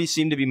private lobbies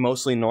seem to be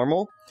mostly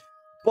normal.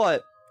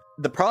 But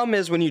the problem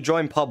is when you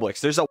join publics,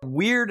 there's a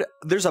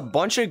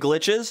bunch of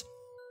glitches,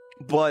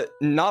 but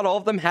not all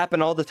of them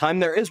happen all the time.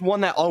 There is one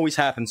that always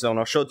happens though, and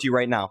I'll show it to you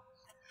right now.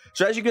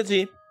 So as you can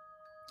see,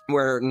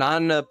 we're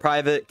not in a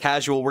private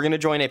casual. We're going to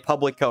join a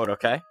public code,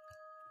 okay?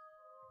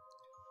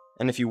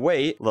 And if you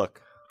wait,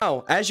 look.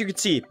 Now, as you can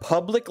see,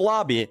 public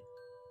lobby,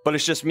 but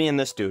it's just me and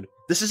this dude.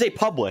 This is a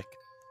public.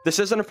 This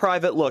isn't a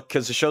private look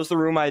because it shows the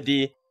room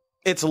ID.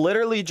 It's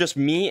literally just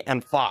me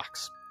and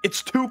Fox.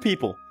 It's 2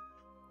 people.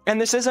 And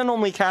this isn't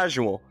only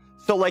casual.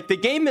 So, like, the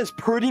game is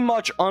pretty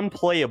much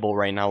unplayable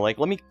right now. Like,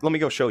 let me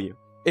go show you.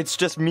 It's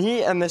just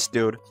me and this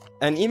dude.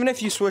 And even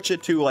if you switch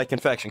it to, like,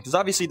 infection, because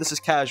obviously this is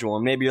casual,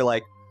 and maybe you're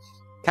like,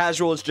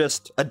 casual is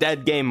just a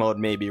dead game mode,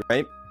 maybe,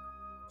 right?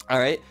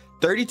 Alright.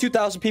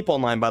 32,000 people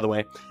online, by the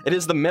way. It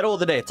is the middle of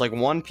the day. It's like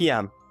 1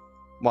 p.m.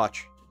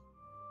 Watch.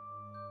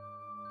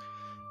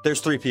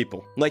 There's 3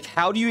 people. Like,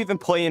 how do you even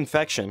play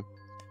infection?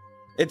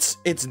 It's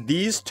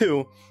these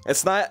 2.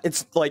 It's not,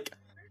 it's like,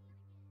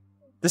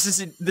 this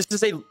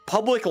is a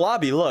public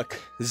lobby. Look,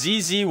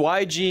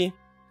 ZZYG,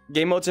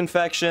 game mode's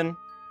infection,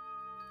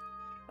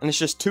 and it's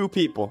just 2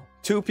 people.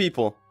 2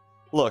 people.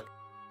 Look,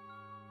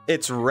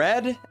 it's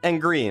red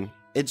and green.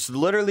 It's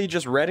literally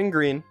just red and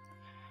green.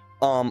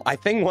 I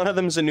think one of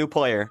them is a new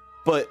player.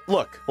 But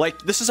look, like,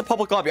 this is a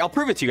public lobby. I'll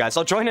prove it to you guys.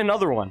 I'll join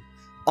another one.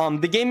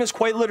 The game is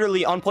quite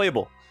literally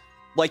unplayable.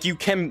 Like, you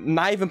can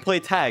not even play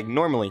tag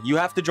normally. You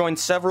have to join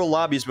several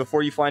lobbies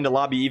before you find a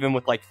lobby even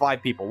with like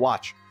 5 people.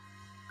 Watch.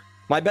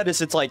 My bet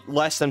is it's like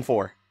less than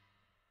 4.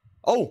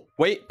 Oh,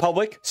 wait,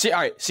 public. See,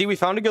 all right. See, we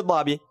found a good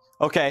lobby.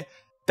 Okay,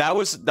 that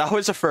was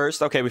a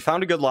first. Okay, we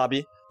found a good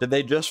lobby. Did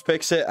they just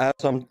fix it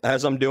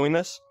as I'm doing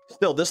this?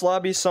 Still, this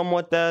lobby's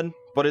somewhat dead,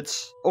 but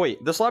it's... Oh,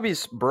 wait, this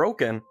lobby's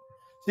broken.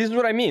 This is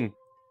what I mean.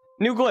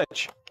 New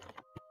glitch.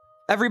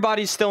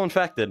 Everybody's still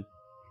infected.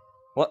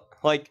 What?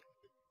 Like,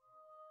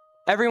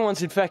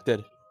 everyone's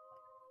infected.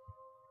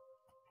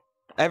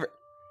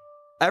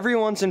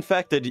 Everyone's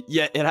infected,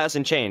 yet it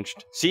hasn't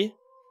changed. See?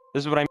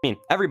 This is what I mean.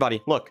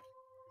 Everybody, look.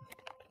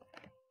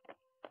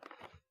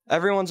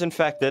 Everyone's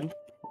infected.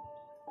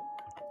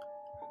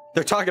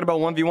 They're talking about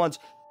 1v1s.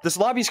 This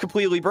lobby's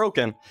completely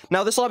broken.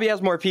 Now, this lobby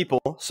has more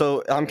people,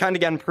 so I'm kind of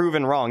getting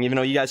proven wrong, even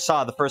though you guys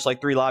saw the first, like,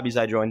 3 lobbies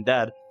I joined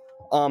dead.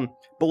 But,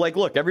 like,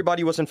 look,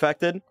 everybody was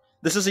infected.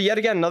 This is, yet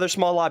again, another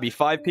small lobby.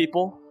 5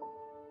 people.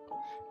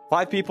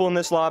 5 people in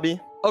this lobby.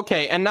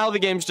 Okay, and now the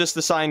game's just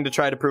deciding to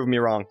try to prove me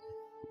wrong.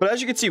 But as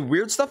you can see,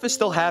 weird stuff is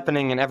still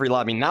happening in every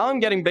lobby. Now I'm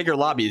getting bigger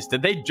lobbies.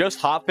 Did they just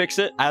hotfix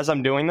it as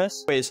I'm doing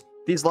this? Anyways,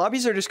 these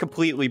lobbies are just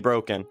completely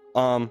broken.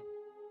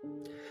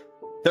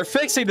 They're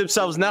fixing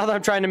themselves now that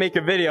I'm trying to make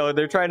a video.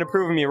 They're trying to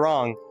prove me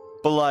wrong.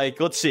 But,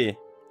 like, let's see.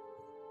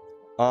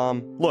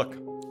 Look.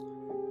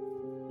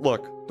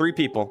 Look, 3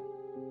 people.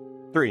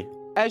 3.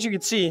 As you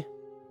can see,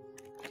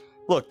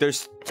 look,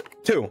 there's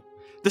 2.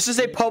 This is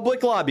a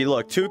public lobby.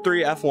 Look, 2,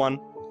 3,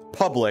 F1.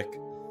 Public.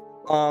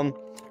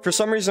 For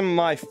some reason,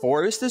 my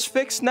forest is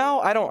fixed now.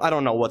 I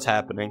don't know what's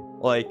happening.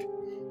 Like,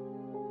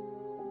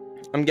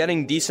 I'm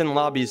getting decent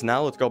lobbies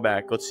now. Let's go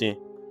back. Let's see.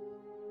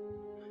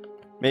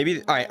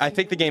 Maybe. All right, I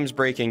think the game's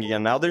breaking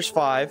again. Now there's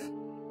 5.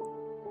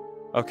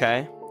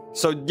 Okay.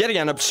 So, yet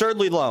again,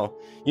 absurdly low.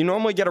 You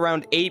normally get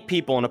around 8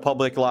 people in a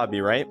public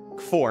lobby, right?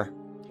 4.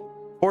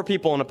 4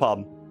 people in a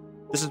pub.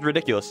 This is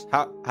ridiculous.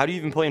 How do you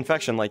even play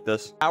Infection like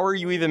this? How are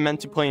you even meant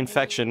to play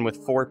Infection with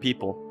 4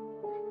 people?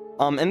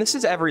 And this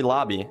is every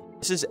lobby.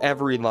 This is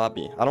every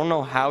lobby. I don't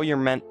know how you're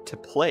meant to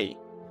play.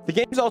 The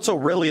game's also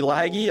really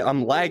laggy.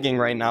 I'm lagging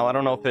right now. I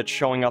don't know if it's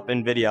showing up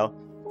in video.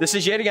 This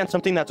is yet again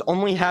something that's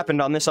only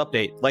happened on this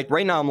update. Like,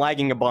 right now I'm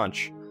lagging a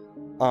bunch.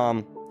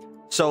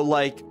 So,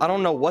 like, I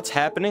don't know what's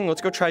happening.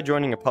 Let's go try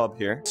joining a pub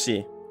here. Let's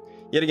see.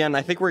 Yet again,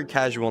 I think we're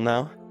casual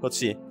now. Let's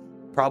see.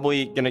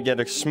 Probably gonna get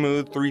a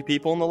smooth 3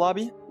 people in the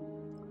lobby.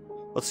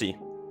 Let's see.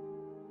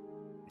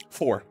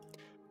 4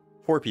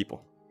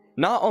 people.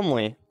 Not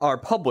only are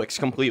publics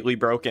completely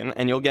broken,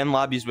 and you'll get in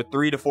lobbies with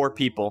 3 to 4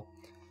 people,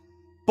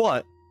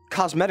 but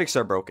cosmetics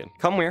are broken.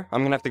 Come here.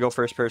 I'm gonna have to go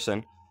first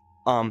person.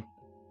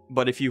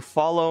 But if you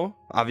follow,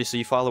 obviously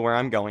you follow where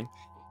I'm going.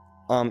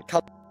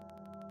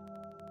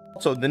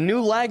 So the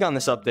new lag on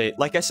this update,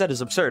 like I said,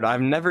 is absurd.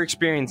 I've never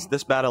experienced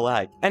this bad a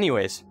lag.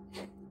 Anyways,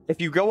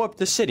 if you go up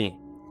to city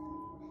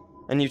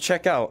and you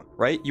check out,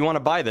 right? You want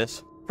to buy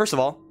this. First of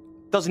all,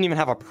 it doesn't even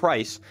have a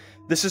price.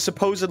 This is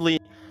supposedly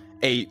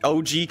a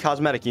OG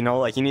cosmetic, you know,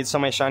 like you need so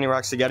many shiny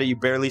rocks to get it. You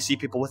barely see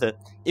people with it.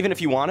 Even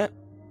if you want it,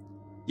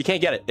 you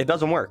can't get it. It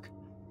doesn't work.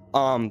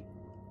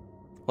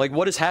 Like,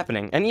 what is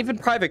happening? And even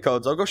private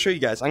codes, I'll go show you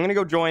guys. I'm gonna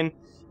go join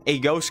a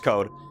ghost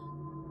code,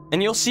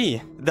 and you'll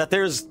see that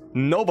there's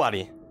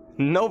nobody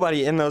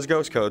in those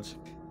ghost codes.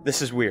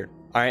 This is weird.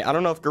 All right, I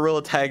don't know if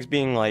Gorilla Tag's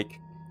being like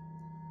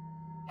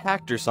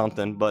hacked or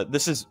something, but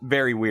this is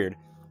very weird.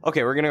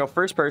 Okay, we're gonna go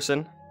first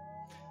person.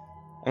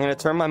 I'm gonna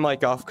turn my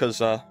mic off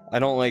because I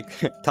don't like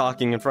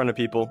talking in front of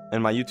people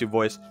in my YouTube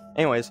voice.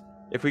 Anyways,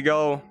 if we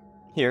go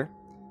here.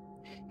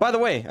 By the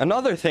way,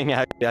 another thing,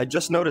 actually, I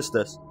just noticed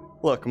this.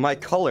 Look, my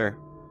color.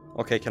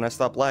 Okay, can I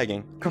stop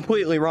lagging?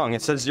 Completely wrong.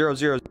 It says 0,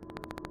 0.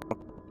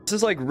 This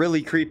is like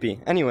really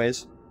creepy.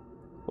 Anyways,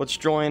 let's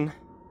join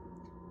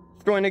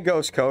a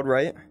ghost code,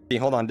 right?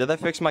 Hold on, did I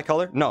fix my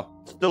color? No,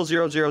 still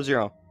 0, 0,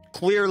 0.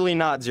 Clearly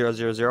not 0,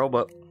 0, 0,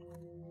 but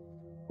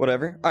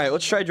whatever. All right,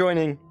 let's try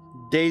joining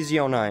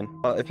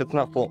Daisy09 if it's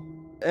not full.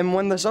 And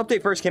when this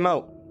update first came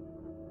out,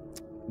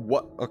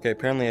 what? Okay,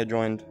 apparently I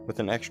joined with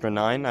an extra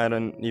 9. I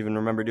didn't even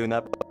remember doing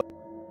that.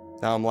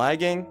 Now I'm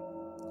lagging.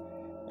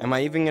 Am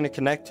I even going to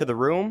connect to the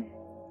room?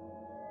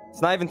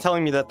 It's not even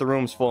telling me that the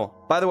room's full.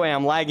 By the way,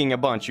 I'm lagging a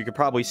bunch. You could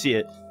probably see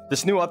it.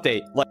 This new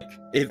update, like,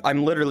 if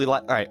I'm literally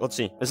all right, let's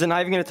see. Is it not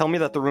even going to tell me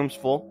that the room's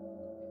full?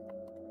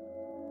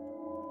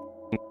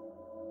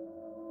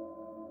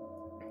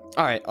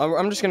 All right,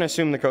 I'm just going to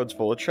assume the code's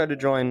full. Let's try to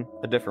join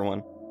a different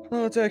one.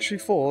 Oh, it's actually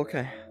full.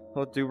 Okay.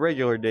 Let's do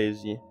regular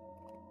Daisy.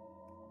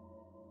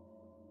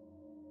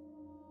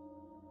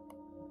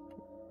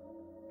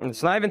 And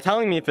it's not even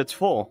telling me if it's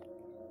full.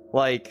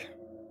 Like,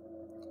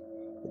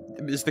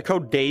 is the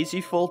code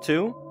Daisy full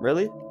too?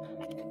 Really?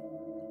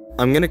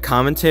 I'm gonna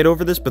commentate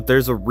over this, but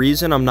there's a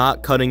reason I'm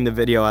not cutting the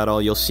video at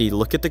all. You'll see.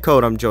 Look at the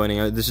code I'm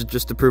joining. This is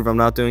just to prove I'm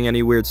not doing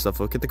any weird stuff.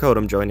 Look at the code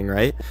I'm joining,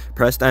 right?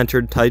 Pressed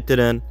enter, typed it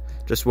in.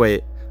 Just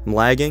wait. I'm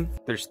lagging.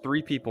 There's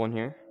 3 people in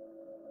here.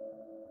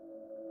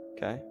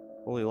 Okay.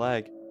 Holy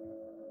lag.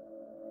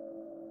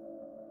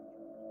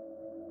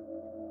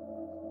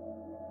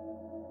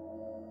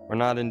 We're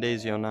not in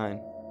Daisy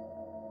 09.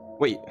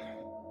 Wait.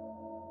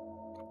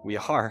 We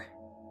are.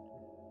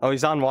 Oh,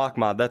 he's on walk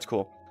mod. That's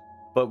cool.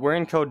 But we're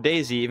in code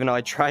Daisy, even though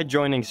I tried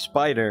joining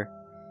Spider.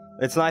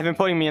 It's not even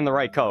putting me in the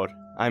right code.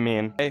 I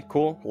mean, okay,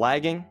 cool.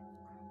 Lagging.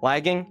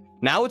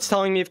 Now it's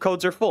telling me if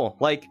codes are full.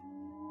 Like,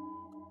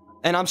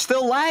 and I'm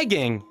still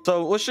lagging.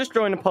 So let's just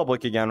join the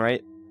public again,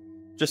 right?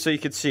 Just so you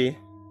could see.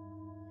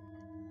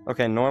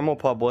 Okay, normal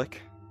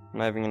public. I'm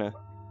not even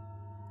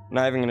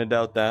gonna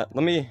doubt that.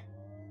 Let me.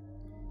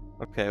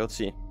 Okay, let's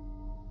see.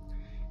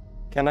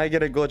 Can I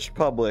get a glitched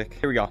public?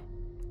 Here we go.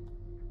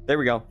 There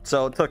we go.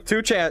 So it took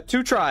 2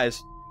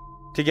 tries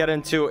to get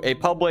into a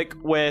public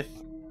with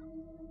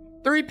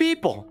 3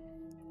 people.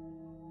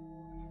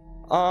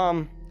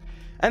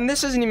 And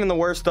this isn't even the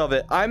worst of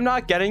it. I'm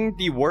not getting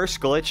the worst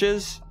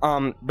glitches.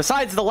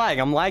 Besides the lag,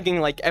 I'm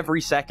lagging like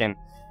every second.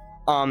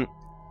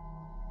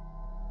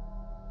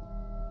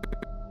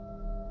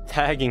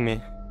 Tagging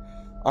me.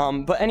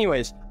 But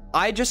anyways,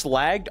 I just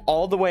lagged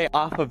all the way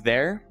off of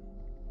there.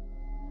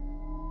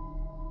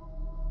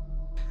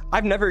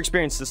 I've never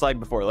experienced this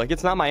lag before. Like,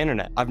 it's not my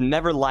internet. I've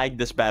never lagged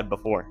this bad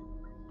before.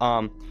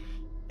 And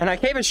I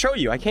can't even show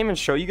you. I can't even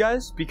show you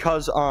guys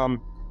because,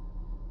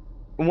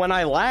 when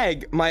I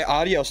lag, my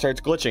audio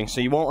starts glitching,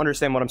 so you won't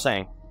understand what I'm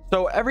saying.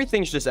 So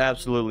everything's just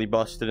absolutely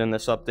busted in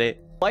this update.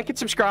 Like and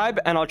subscribe,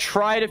 and I'll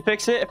try to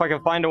fix it if I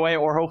can find a way,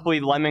 or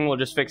hopefully Lemming will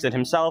just fix it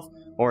himself,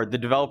 or the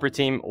developer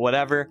team,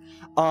 whatever.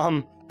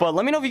 But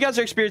let me know if you guys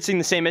are experiencing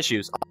the same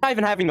issues. I'm not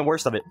even having the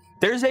worst of it.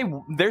 There's a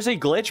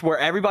glitch where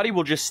everybody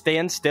will just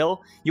stand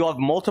still. You'll have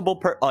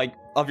multiple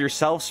of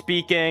yourself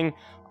speaking,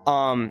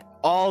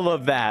 all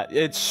of that.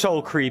 It's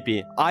so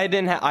creepy. I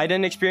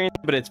didn't experience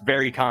it, but it's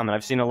very common.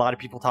 I've seen a lot of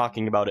people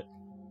talking about it.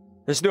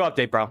 This new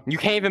update, bro. You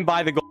can't even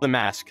buy the golden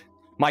mask.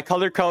 My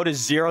color code is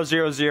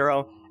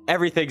 000.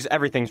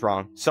 Everything's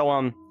wrong.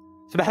 So,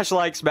 smash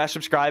like, smash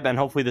subscribe, and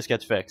hopefully this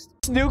gets fixed.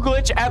 This new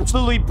glitch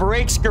absolutely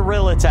breaks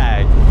Gorilla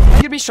Tag. I'm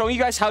gonna be showing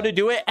you guys how to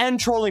do it and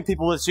trolling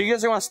people with it, so you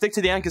guys are gonna stick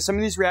to the end because some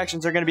of these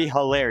reactions are gonna be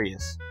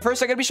hilarious.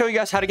 First, I'm gonna be showing you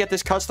guys how to get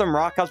this custom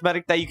rock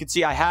cosmetic that you can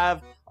see I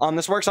have.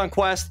 This works on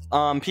Quest,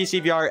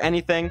 PC, VR,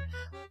 anything.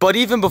 But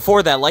even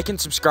before that, like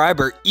and subscribe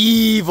or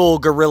evil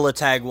Gorilla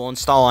Tag will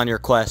install on your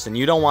Quest, and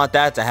you don't want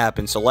that to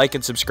happen, so like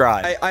and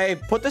subscribe. I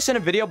put this in a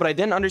video, but I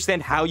didn't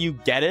understand how you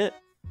get it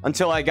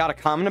until I got a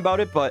comment about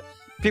it, but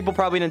people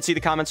probably didn't see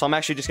the comments, so I'm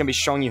actually just going to be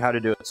showing you how to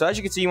do it. So as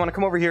you can see, you want to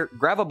come over here,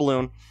 grab a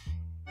balloon.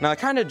 Now, I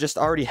kind of just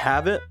already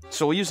have it,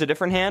 so we'll use a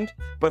different hand.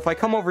 But if I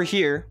come over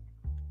here,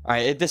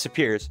 alright, it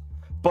disappears.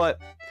 But,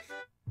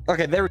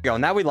 okay, there we go.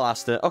 Now we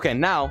lost it. Okay,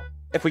 now,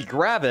 if we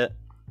grab it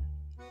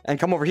and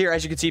come over here,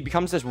 as you can see, it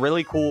becomes this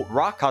really cool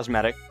rock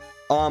cosmetic.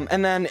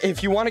 And then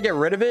if you want to get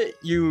rid of it,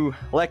 you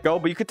let go,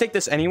 but you could take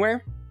this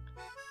anywhere.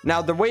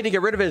 Now, the way to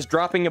get rid of it is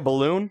dropping a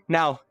balloon.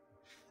 Now,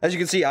 as you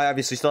can see, I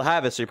obviously still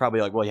have it, so you're probably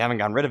like, well, you haven't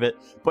gotten rid of it.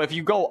 But if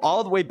you go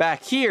all the way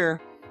back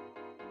here,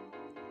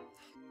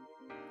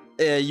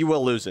 you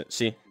will lose it,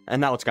 see?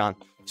 And now it's gone.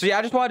 So yeah,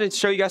 I just wanted to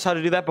show you guys how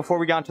to do that before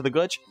we got into the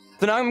glitch.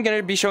 So now I'm going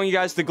to be showing you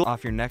guys the glitch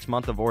off your next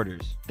month of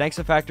orders. Thanks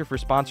to Factor for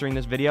sponsoring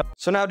this video.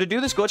 So now to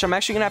do this glitch, I'm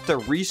actually going to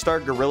have to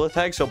restart Gorilla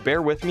Tag, so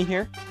bear with me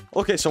here.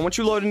 Okay, so once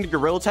you load into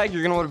Gorilla Tag,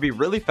 you're going to want to be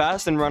really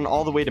fast and run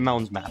all the way to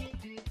Mountains Map.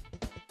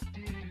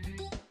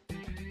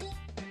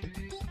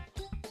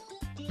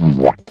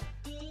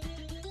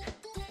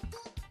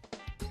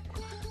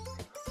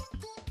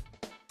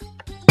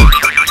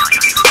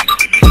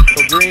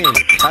 So Green,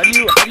 how do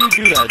you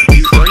do that?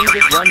 Don't you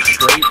just run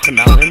straight to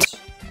mountains?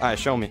 Alright,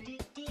 show me.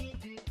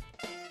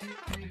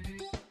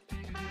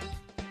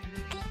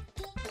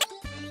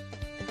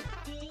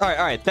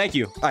 Alright, thank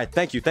you. Alright,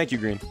 thank you,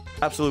 Green.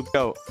 Absolute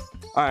goat.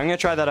 Alright, I'm gonna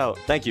try that out.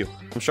 Thank you.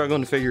 I'm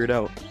struggling to figure it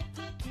out.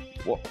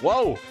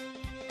 Whoa!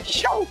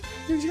 Yo!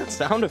 He's got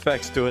sound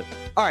effects to it.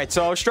 Alright,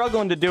 so I was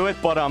struggling to do it,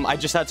 but I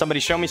just had somebody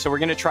show me, so we're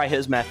gonna try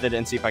his method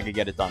and see if I could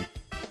get it done.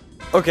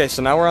 Okay,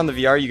 so now we're on the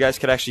VR. You guys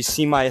could actually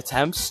see my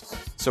attempts.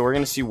 So we're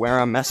gonna see where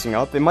I'm messing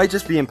up. It might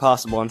just be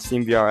impossible on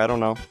Steam VR, I don't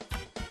know.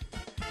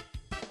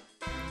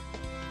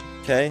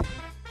 Okay.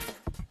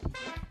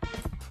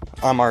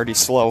 I'm already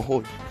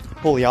slow.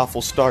 Holy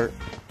awful start.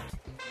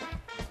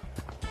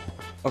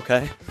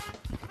 Okay.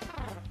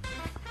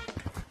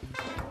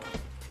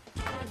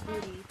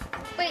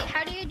 Wait,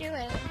 how do you do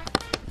it?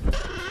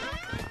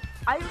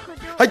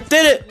 I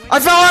did it! I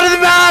fell out of the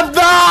map!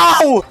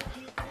 No!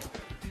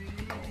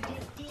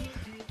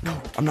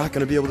 No, I'm not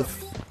gonna be able to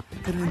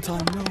get it in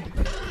time, no.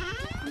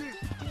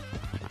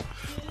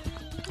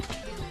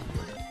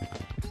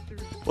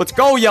 Let's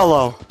go,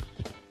 Yellow!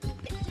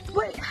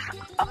 Wait,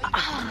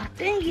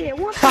 dang it,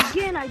 once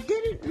again, I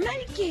didn't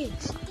make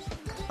it!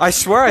 I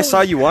swear I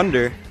saw you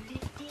under.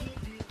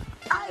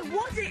 I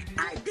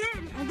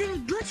didn't, and then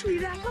it glitched me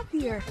back up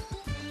here.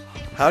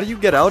 How do you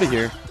get out of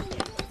here?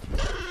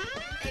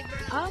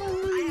 I don't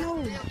really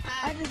know.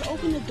 I just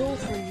opened the door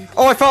for you.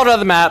 Oh, I fell out of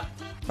the map.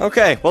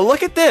 Okay, well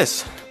look at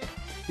this.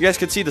 You guys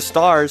can see the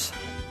stars.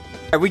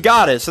 Alright, we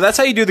got it. So that's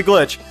how you do the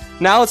glitch.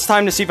 Now it's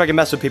time to see if I can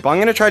mess with people. I'm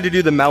gonna try to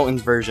do the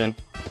mountains version.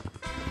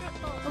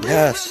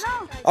 Yes.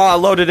 Oh, I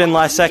loaded in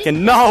last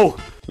second. No!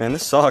 Man,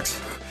 this sucks.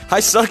 I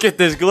suck at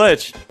this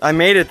glitch. I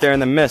made it there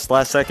and then missed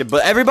last second.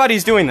 But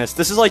everybody's doing this.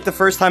 This is like the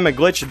first time a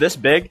glitch this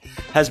big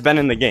has been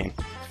in the game.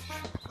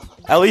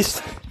 At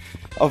least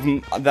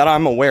that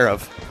I'm aware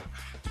of.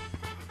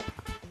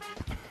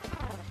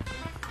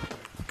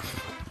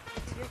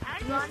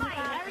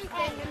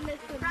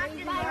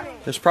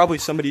 There's probably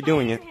somebody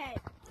doing it.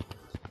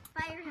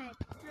 Firehead.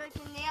 So I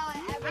can nail it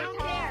every time. I don't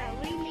care.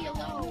 Leave me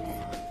alone.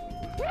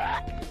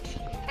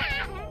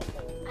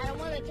 I don't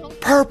want to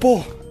talk.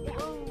 Purple!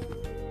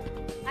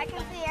 I can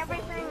see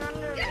everything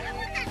under the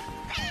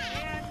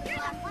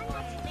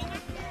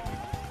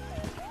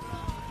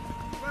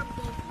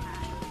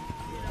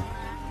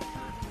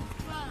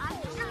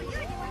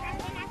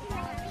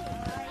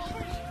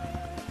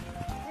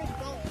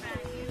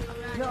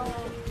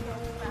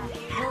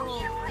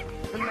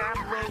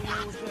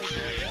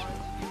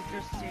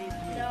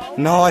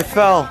No, I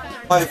fell.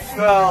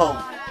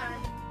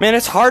 Man,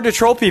 it's hard to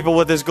troll people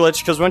with this glitch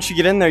because once you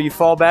get in there, you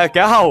fall back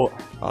out.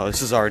 Oh,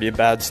 this is already a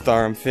bad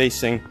start. I'm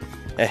facing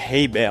a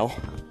hay bale.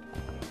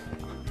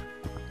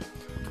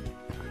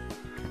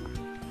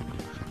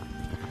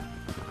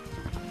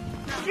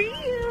 See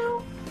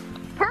you!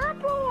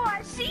 Purple,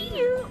 I see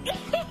you!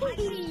 I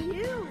see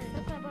you!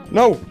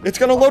 No, it's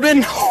gonna load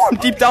in. No, I'm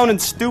deep down in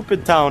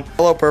stupid town.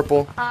 Hello,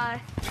 Purple.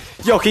 Hi.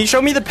 Yo, can you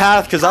show me the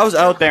path? Because I was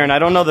out there and I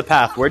don't know the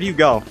path. Where do you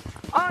go?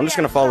 I'm just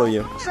gonna follow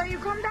you. So you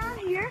come down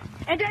here,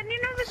 and then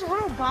you know this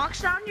little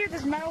box down here,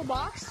 this metal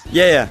box?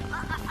 Yeah.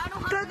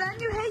 So then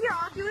you hit your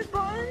Oculus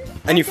button.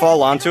 And you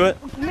fall onto it?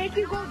 Make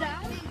you go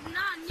down.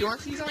 You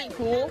want to see something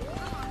cool?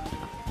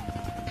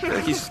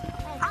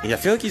 I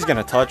feel like he's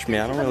gonna touch me.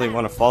 I don't really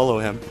want to follow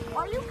him.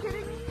 Are you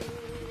kidding me?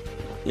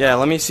 Yeah,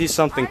 let me see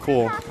something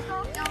cool.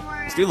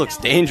 This dude looks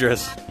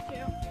dangerous.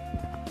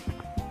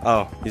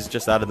 Oh, he's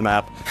just out of the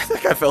map.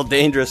 That guy felt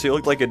dangerous. He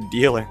looked like a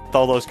dealer with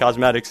all those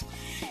cosmetics.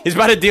 He's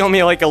about to deal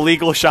me like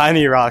illegal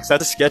shiny rocks.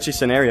 That's a sketchy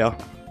scenario.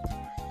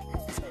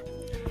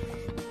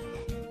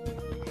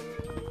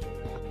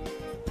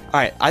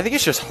 Alright, I think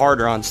it's just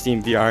harder on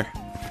Steam VR.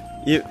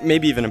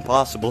 Maybe even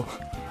impossible.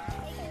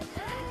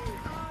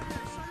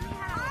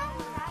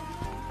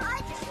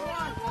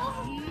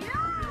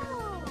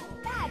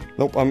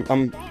 Nope,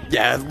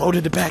 yeah,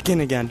 loaded it back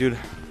in again, dude.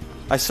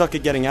 I suck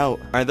at getting out.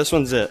 Alright, this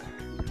one's it.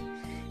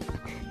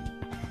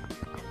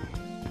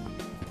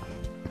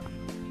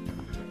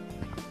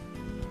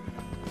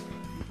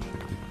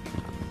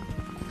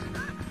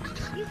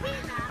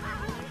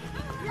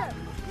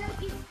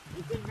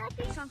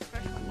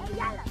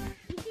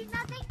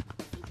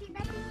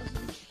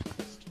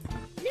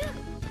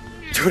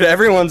 Dude,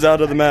 everyone's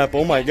out of the map.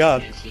 Oh my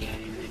god.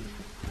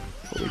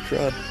 Holy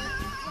crap.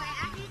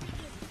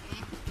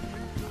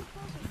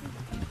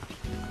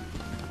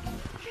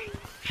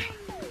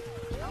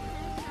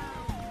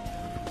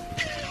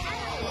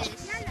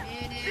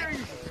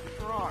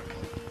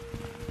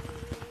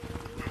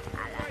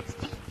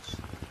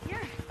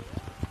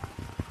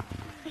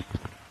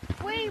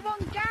 Wave on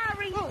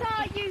Gary,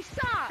 sir, you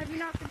suck! Have you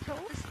not been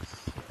told?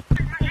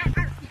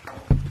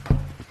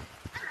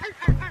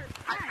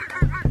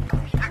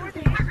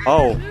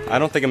 Oh, I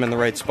don't think I'm in the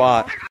right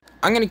spot.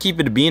 I'm gonna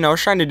keep it a bean. I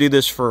was trying to do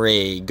this for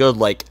a good,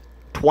 like,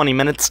 20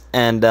 minutes,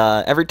 and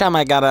every time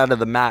I got out of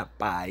the map,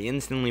 I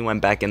instantly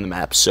went back in the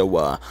map.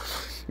 So,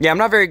 yeah, I'm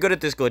not very good at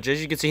this glitch. As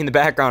you can see in the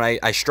background,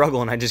 I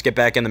struggle and I just get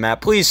back in the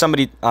map. Please,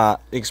 somebody,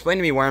 explain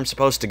to me where I'm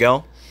supposed to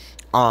go.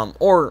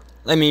 Or,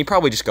 I mean,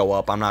 probably just go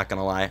up, I'm not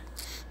gonna lie.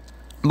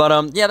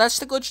 But, yeah, that's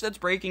the glitch that's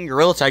breaking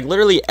Gorilla Tag.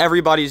 Literally,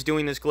 everybody's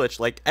doing this glitch.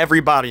 Like,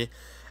 everybody.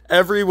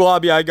 Every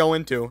lobby I go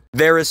into,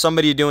 there is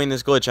somebody doing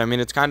this glitch. I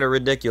mean, it's kind of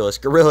ridiculous.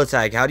 Gorilla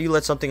Tag, how do you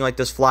let something like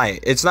this fly?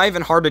 It's not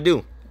even hard to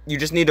do. You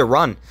just need to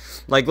run.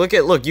 Like, look,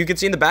 you can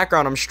see in the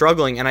background, I'm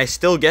struggling, and I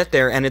still get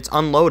there, and it's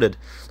unloaded.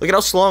 Look at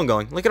how slow I'm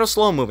going. Look at how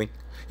slow I'm moving.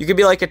 You could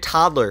be like a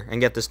toddler and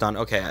get this done.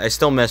 Okay, I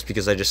still missed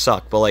because I just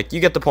suck, but, like, you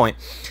get the point.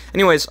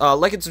 Anyways,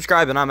 like and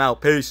subscribe, and I'm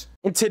out. Peace.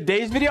 In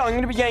today's video, I'm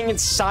going to be getting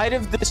inside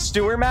of the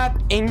sewer map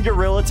in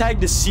Gorilla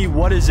Tag to see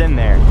what is in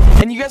there.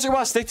 And you guys are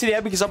going to stick to the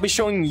end because I'll be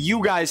showing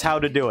you guys how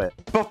to do it.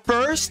 But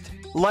first,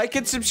 like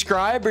and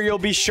subscribe or you'll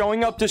be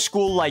showing up to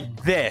school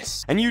like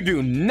this. And you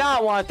do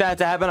not want that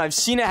to happen. I've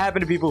seen it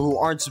happen to people who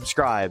aren't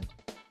subscribed.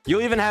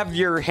 You'll even have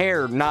your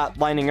hair not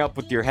lining up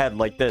with your head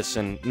like this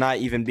and not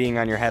even being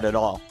on your head at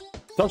all.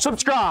 Don't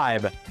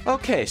subscribe!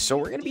 Okay, so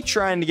we're gonna be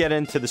trying to get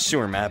into the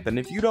sewer map, and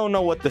if you don't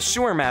know what the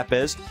sewer map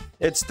is,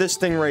 it's this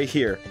thing right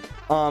here.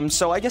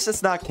 So I guess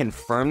it's not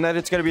confirmed that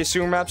it's gonna be a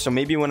sewer map, so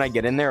maybe when I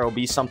get in there, it'll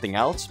be something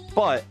else,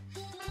 but,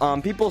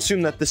 people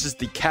assume that this is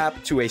the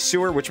cap to a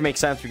sewer, which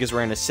makes sense because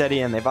we're in a city,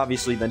 and they've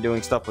obviously been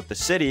doing stuff with the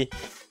city,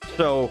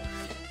 so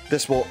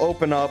this will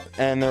open up,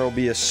 and there will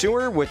be a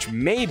sewer, which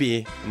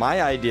maybe,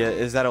 my idea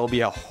is that it'll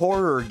be a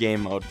horror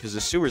game mode, because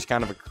the sewer is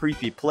kind of a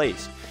creepy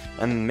place.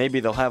 And maybe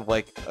they'll have,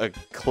 like, a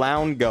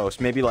clown ghost.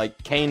 Maybe, like,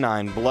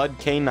 K9. Blood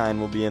K9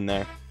 will be in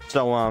there.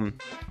 So, I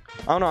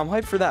don't know. I'm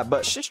hyped for that. But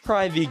let's just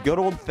try the good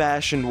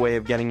old-fashioned way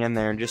of getting in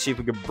there and just see if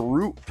we could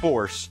brute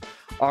force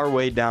our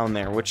way down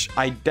there. Which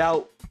I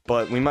doubt,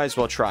 but we might as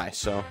well try.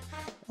 So,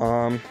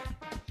 I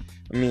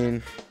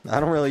mean, I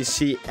don't really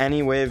see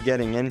any way of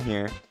getting in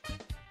here.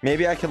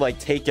 Maybe I could, like,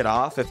 take it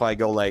off if I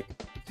go, like,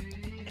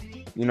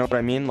 you know what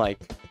I mean? Like,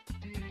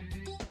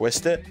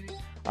 twist it.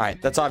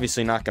 Alright, that's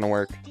obviously not going to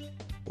work.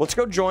 Let's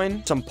go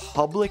join some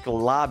public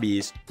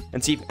lobbies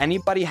and see if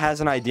anybody has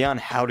an idea on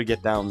how to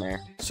get down there.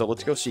 So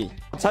let's go see.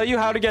 I'll tell you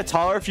how to get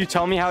taller if you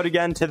tell me how to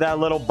get into that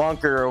little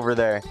bunker over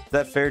there. Is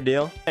that fair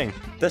deal?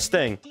 This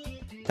thing.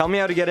 Tell me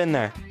how to get in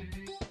there.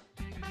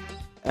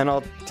 And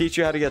I'll teach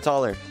you how to get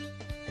taller.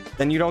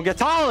 Then you don't get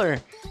taller.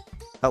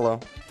 Hello.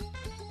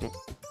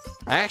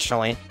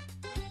 Actually.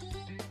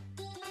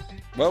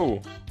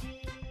 Whoa.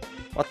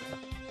 What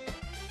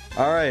the?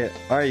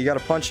 Alright, you gotta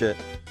punch it.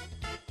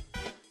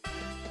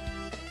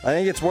 I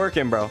think it's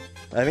working, bro.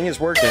 I think it's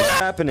working. What's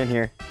happening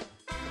here?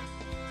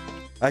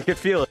 I could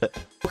feel it.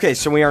 Okay,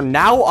 so we are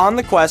now on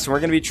the quest, and we're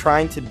going to be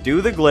trying to do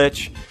the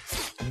glitch,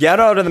 get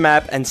out of the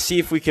map, and see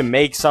if we can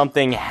make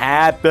something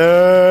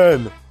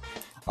happen.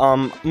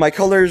 My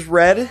color is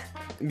red,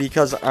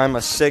 because I'm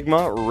a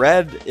Sigma.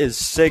 Red is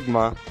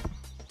Sigma.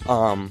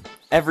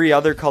 Every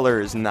other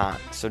color is not.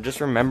 So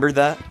just remember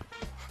that.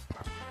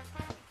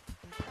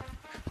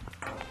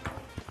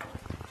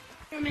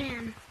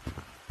 Man,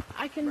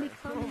 I can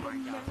become the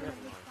man of the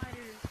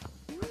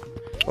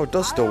spiders. Oh, it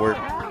does still work.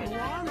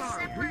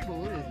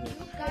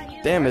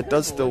 Damn, it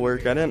does still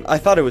work. I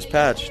thought it was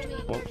patched.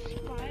 Well,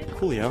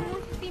 coolio.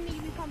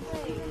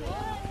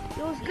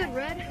 Yo, what's good,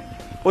 Red?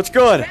 What's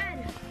good?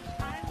 Red.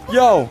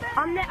 Yo.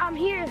 I'm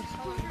here.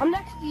 I'm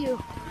next to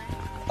you.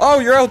 Oh,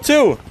 you're out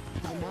too.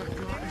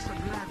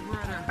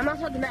 I'm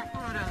outside the map.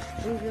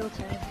 Reveal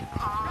tag.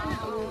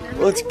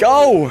 Let's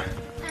go.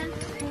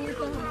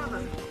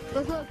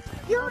 Look.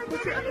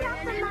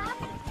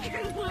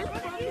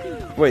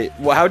 Wait,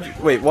 how'd you,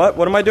 wait, what?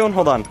 What am I doing?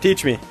 Hold on,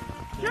 teach me.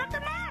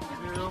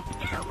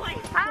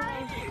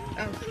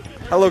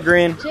 Hello,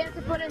 green. So you have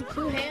to put in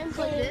 2 hands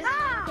like this.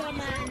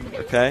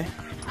 Okay.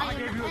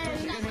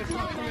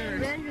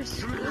 Then just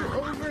scoot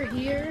over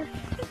here.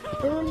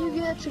 Then when you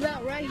get to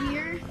about right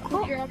here,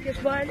 put your up your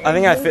butt. I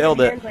think I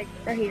failed it. Like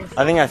right here.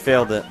 I think I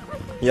failed it.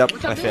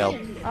 Yep, I failed.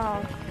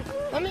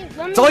 Let me.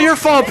 It's all your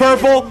fault,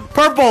 Purple!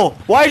 Purple!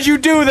 Why'd you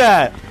do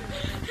that?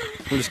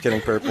 I'm just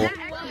kidding, Purple.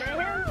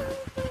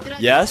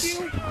 Yes?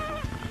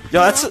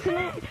 Yo, that's...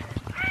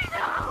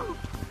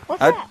 What's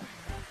that?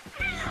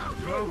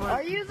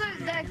 Are you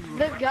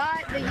the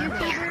guy, the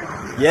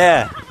YouTuber?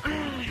 Yeah.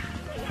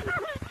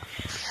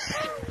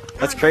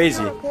 That's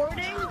crazy.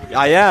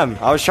 I am.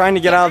 I was trying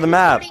to get out of the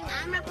map.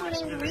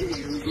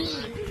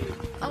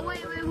 Oh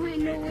wait,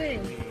 no way.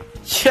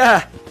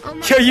 Yeah.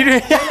 Yo, you do.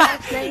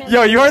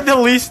 Yo, you are the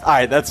least.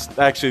 Alright, that's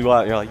actually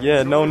what you're like.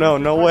 Yeah, no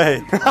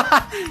way.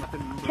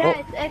 Chat,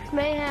 it's X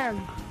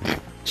Mayhem.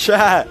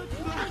 Chat.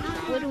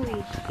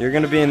 Literally. You're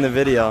gonna be in the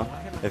video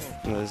if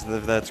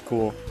that's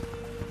cool.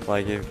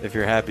 Like if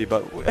you're happy,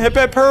 but hip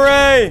hip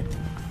hooray!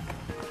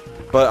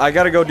 But I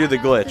gotta go do the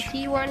glitch.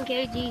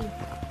 T1KG.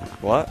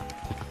 What?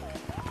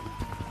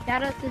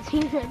 Shout out to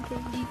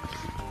T1KG.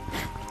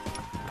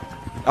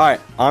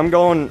 Alright, I'm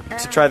going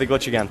to try the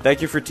glitch again.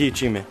 Thank you for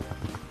teaching me.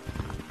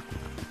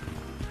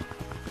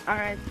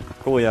 Alright.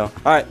 Coolio.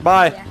 Alright,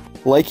 bye. Yeah.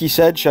 Like he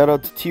said, shout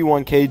out to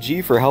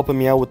T1KG for helping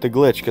me out with the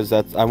glitch, because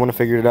I wouldn't have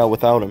figured it out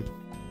without him.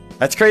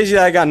 That's crazy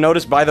that I got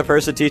noticed by the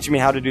person teaching me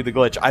how to do the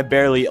glitch.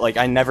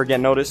 I never get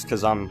noticed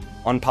because I'm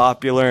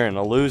unpopular and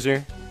a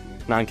loser.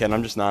 No, I'm kidding.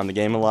 I'm just not in the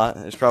game a lot.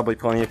 There's probably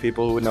plenty of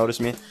people who would notice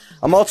me.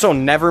 I'm also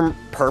never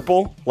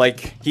purple.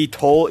 Like, he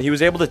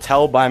was able to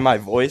tell by my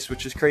voice,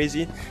 which is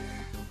crazy.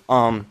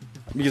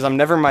 Because I'm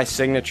never my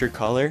signature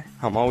color.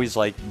 I'm always,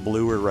 like,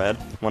 blue or red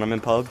when I'm in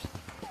pubs.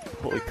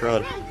 Holy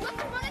crud.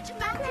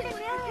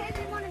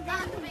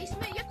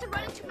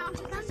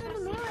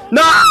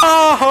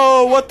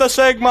 No! What the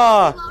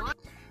Sigma?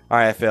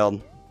 Alright, I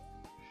failed.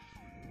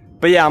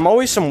 But yeah, I'm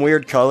always some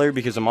weird color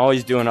because I'm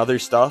always doing other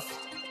stuff.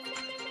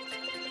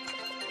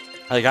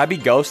 Like, I'd be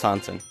ghost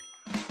hunting.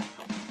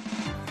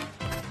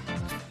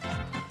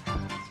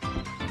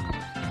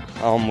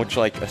 Which,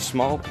 like, a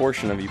small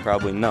portion of you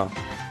probably know.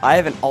 I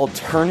have an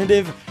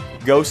alternative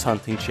ghost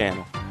hunting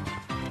channel.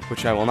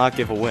 Which I will not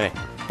give away,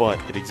 but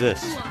it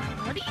exists.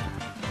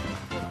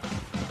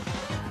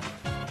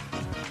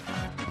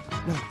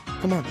 No,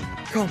 come on.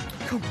 Come.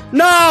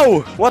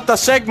 No! What the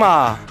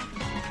Sigma?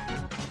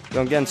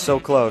 I'm getting so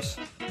close.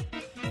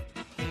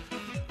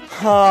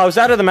 I was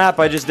out of the map.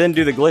 I just didn't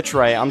do the glitch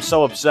right. I'm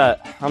so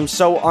upset. I'm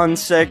so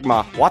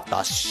un-Sigma. What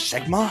the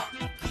Sigma?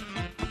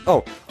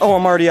 Oh,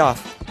 I'm already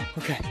off.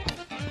 Okay.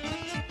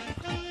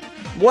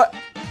 What?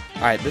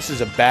 Alright, this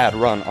is a bad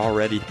run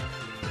already.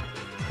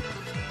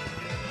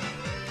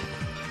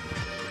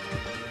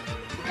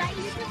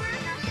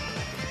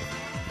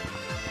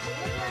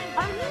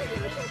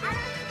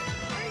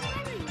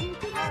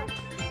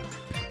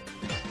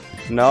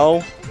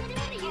 No.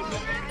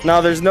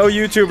 No, there's no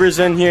YouTubers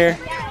in here.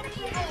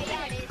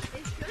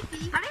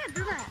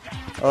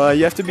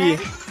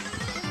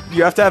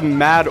 You have to have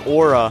mad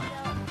aura.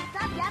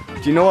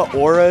 Do you know what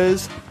aura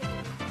is?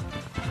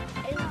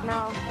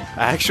 No.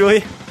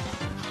 Actually?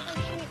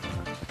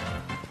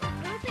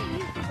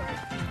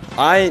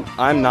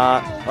 I'm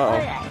not. Uh-oh.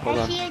 Hold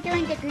on. I see you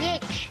doing the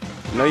glitch.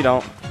 No, you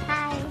don't.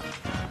 Hi.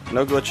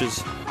 No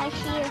glitches. I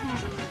see you.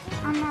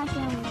 I'm not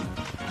doing it.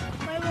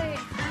 Wait.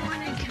 I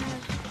want to try.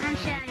 I'm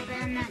sorry, but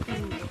I'm not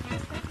doing it.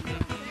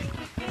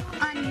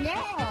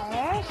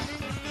 Unless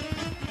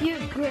you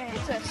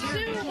grant a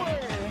sewer.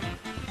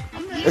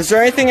 Is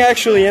there anything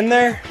actually in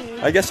there?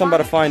 I guess I'm about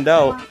to find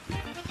out.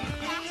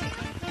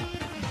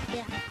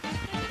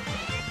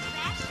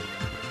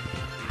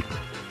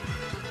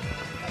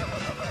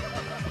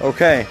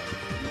 Okay.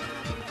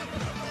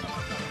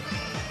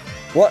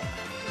 What?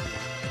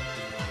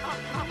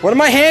 What did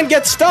my hand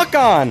get stuck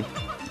on?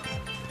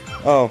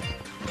 Oh.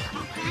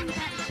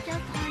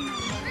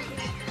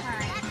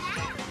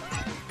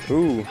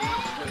 Ooh.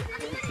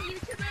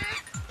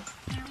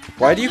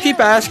 Why do you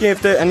keep asking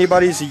if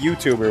anybody's a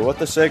YouTuber? What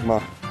the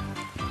Sigma?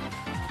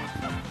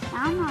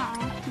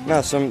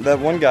 No, that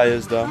one guy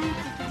is though.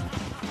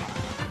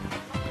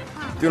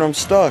 Dude, I'm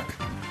stuck.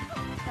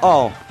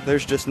 Oh,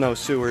 there's just no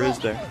sewer, is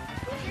there?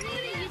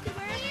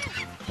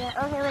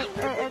 Okay, wait,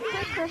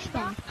 quick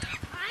question.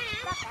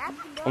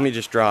 Let me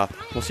just drop.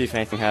 We'll see if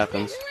anything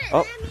happens.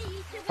 Oh,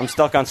 I'm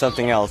stuck on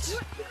something else.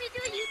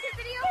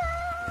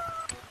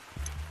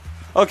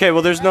 Okay,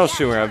 well there's no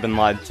sewer, I've been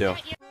lied to.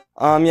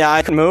 Yeah,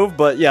 I can move,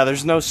 but yeah,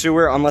 there's no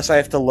sewer unless I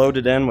have to load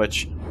it in,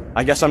 which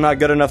I guess I'm not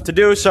good enough to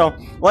do, so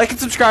like and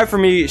subscribe for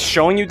me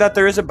showing you that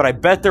there isn't, but I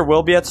bet there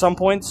will be at some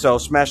point, so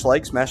smash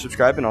like, smash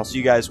subscribe, and I'll see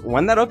you guys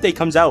when that update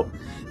comes out,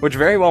 which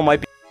very well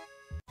might be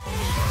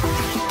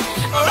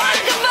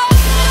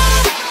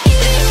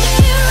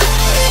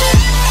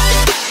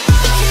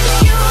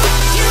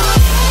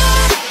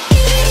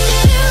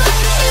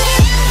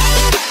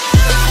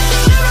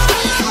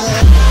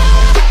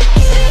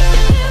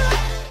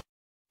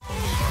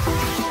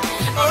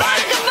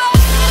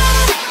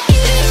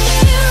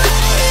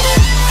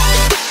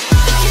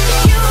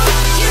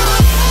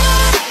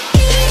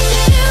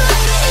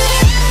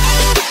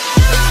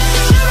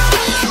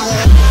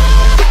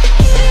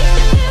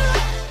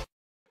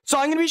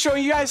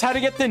showing you guys how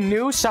to get the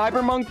new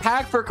Cybermonk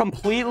pack for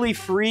completely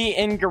free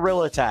in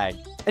Gorilla Tag.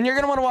 And you're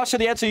going to want to watch to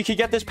the end so you can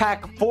get this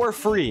pack for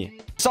free.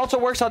 This also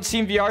works on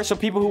Steam VR, so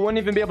people who wouldn't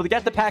even be able to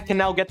get the pack can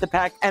now get the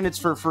pack, and it's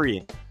for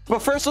free. But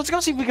first, let's go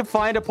see if we can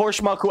find a poor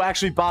schmuck who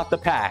actually bought the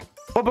pack.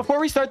 But before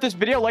we start this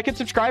video, like and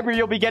subscribe or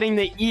you'll be getting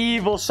the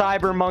evil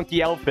Cyber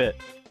Monkey outfit,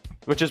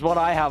 which is what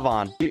I have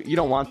on. You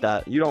don't want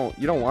that. You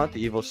don't want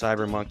the evil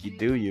Cyber Monkey,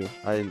 do you?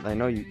 I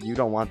know you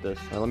don't want this.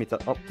 Let me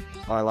tell. Oh,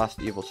 I lost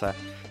the evil side.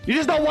 You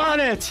just don't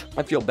want it.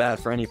 I feel bad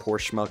for any poor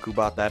schmuck who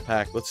bought that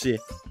pack. Let's see.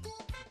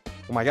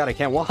 Oh my god, I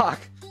can't walk.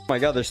 Oh my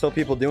god, there's still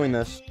people doing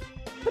this.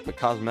 What type of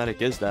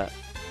cosmetic is that?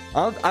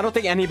 I don't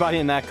think anybody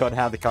in that code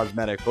had the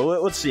cosmetic,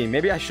 but let's see.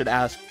 Maybe I should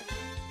ask.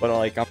 But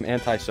like, I'm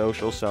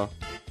antisocial, so.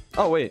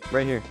 Oh wait,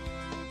 right here.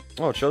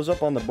 Oh, it shows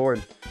up on the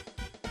board.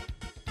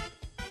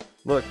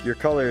 Look, your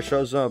color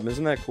shows up.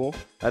 Isn't that cool?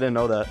 I didn't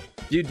know that.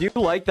 Do you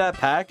like that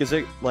pack? Is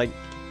it like?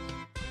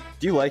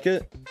 Do you like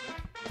it?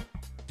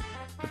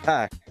 The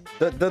pack.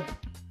 The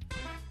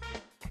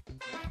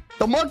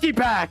monkey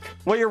pack.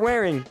 What you're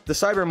wearing? The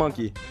cyber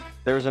monkey.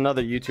 There was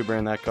another YouTuber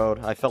in that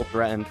code. I felt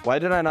threatened. Why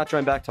did I not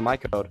join back to my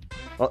code?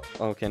 Oh,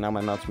 okay. Now my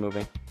mouth's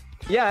moving.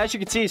 Yeah, as you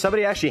can see,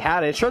 somebody actually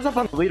had it. It shows up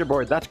on the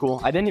leaderboard. That's cool.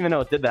 I didn't even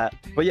know it did that.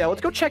 But yeah,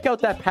 let's go check out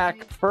that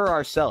pack for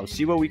ourselves.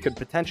 See what we could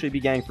potentially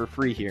be getting for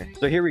free here.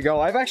 So here we go.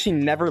 I've actually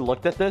never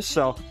looked at this.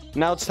 So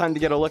now it's time to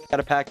get a look at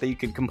a pack that you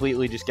can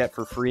completely just get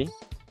for free.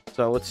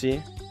 So let's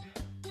see.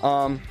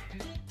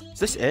 Is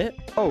this it?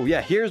 Oh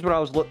yeah, here's what I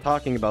was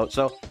talking about.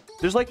 So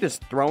there's like this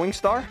throwing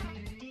star.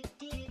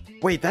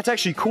 Wait, that's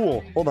actually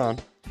cool. Hold on.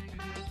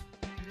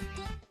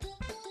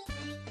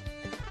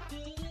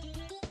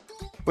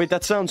 Wait,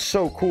 that sounds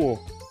so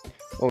cool.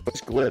 Oh,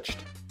 it's glitched.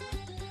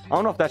 I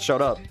don't know if that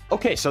showed up.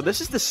 Okay, so this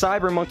is the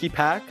Cyber Monkey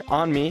pack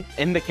on me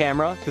in the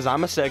camera because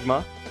I'm a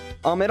Sigma.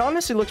 It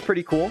honestly looks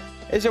pretty cool.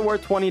 Is it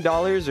worth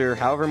 $20 or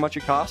however much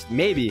it costs?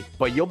 Maybe,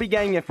 but you'll be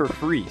getting it for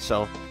free,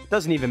 so it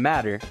doesn't even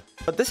matter.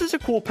 But this is a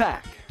cool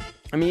pack.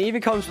 I mean, it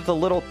even comes with a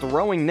little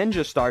throwing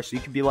ninja star, so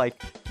you could be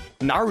like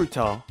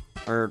Naruto,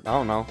 or I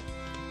don't know.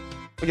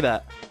 Look at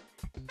that.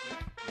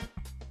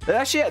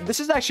 This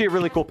is actually a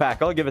really cool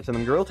pack. I'll give it to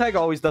them. Gorilla Tag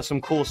always does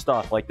some cool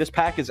stuff. Like, this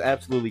pack is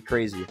absolutely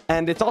crazy.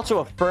 And it's also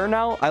a fur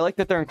now. I like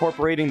that they're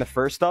incorporating the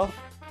fur stuff.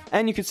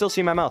 And you can still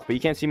see my mouth, but you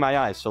can't see my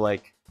eyes. So,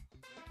 like,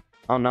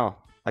 I don't know.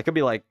 I could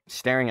be, like,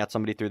 staring at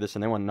somebody through this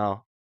and they wouldn't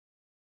know.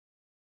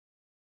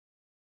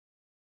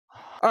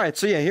 Alright,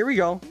 so yeah, here we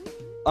go.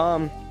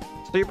 So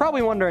you're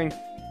probably wondering,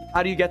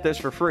 how do you get this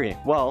for free?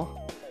 Well,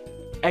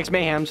 X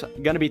Mayhem's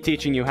gonna be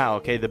teaching you how,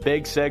 okay? The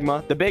Big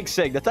Sigma. The Big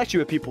Sig. That's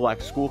actually what people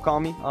at school call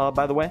me,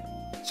 by the way.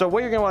 So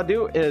what you're gonna want to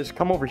do is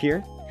come over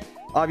here.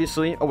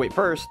 Obviously. Oh, wait,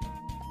 first.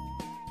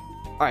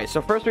 Alright,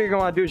 so first what you're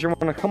gonna want to do is you're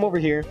gonna come over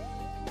here.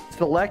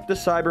 Select the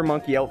Cyber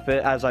Monkey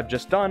outfit, as I've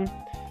just done.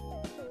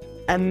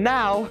 And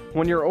now,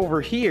 when you're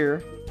over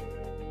here,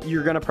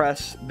 you're gonna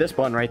press this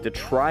button, right? To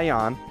try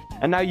on.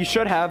 And now you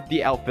should have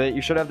the outfit.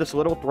 You should have this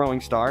little throwing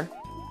star.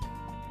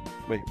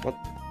 Wait, what?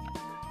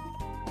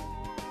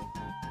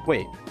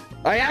 Wait,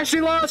 I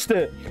actually lost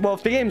it. Well,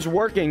 if the game's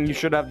working, you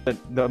should have the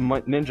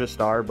ninja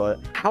star, but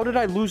how did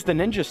I lose the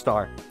ninja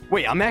star?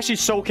 Wait, I'm actually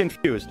so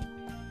confused.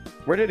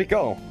 Where did it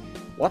go?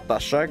 What the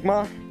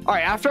Sigma? All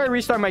right, after I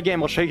restart my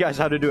game, I'll show you guys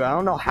how to do it. I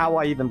don't know how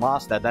I even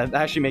lost that. That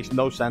actually makes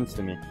no sense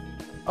to me.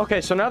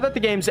 Okay, so now that the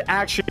game's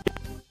actually...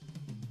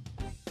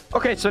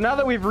 Okay, so now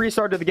that we've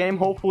restarted the game,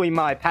 hopefully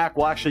my pack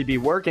will actually be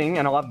working,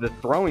 and I'll have the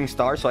throwing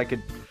star so I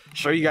could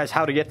show you guys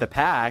how to get the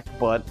pack,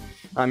 but...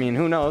 I mean,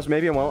 who knows?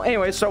 Maybe it won't.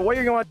 Anyway, so what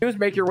you're going to do is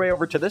make your way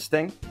over to this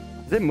thing.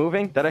 Is it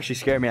moving? That actually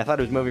scared me. I thought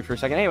it was moving for a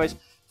second. Anyways,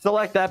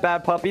 select that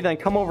bad puppy. Then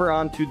come over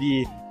onto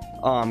the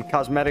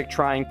cosmetic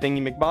trying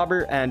thingy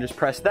McBobber and just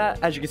press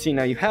that. As you can see,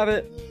 now you have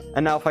it.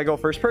 And now if I go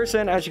first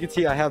person, as you can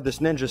see, I have this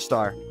ninja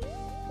star.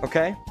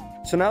 Okay?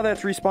 So now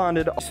that's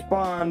responded,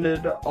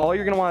 all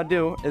you're going to want to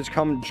do is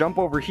come jump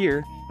over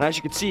here. And as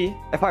you can see,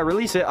 if I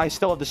release it, I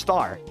still have the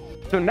star.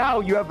 So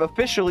now you have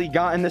officially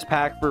gotten this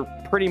pack for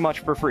pretty much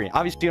for free.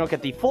 Obviously, you don't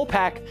get the full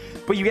pack,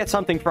 but you get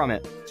something from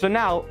it. So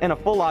now, in a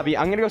full lobby,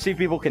 I'm going to go see if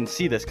people can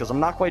see this, because I'm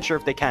not quite sure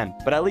if they can.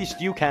 But at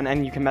least you can,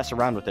 and you can mess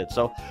around with it.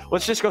 So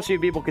let's just go see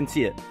if people can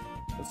see it.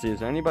 Let's see, is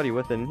there anybody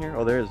with it in here?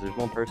 Oh, there is. There's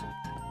one person.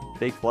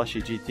 Big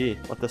Flushy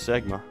GT. What the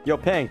Sigma? Yo,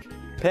 Pink.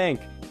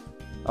 Pink.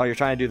 Oh, you're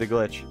trying to do the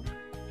glitch.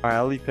 All right,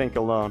 I'll leave Pink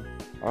alone.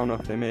 I don't know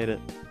if they made it.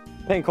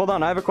 Pink, hold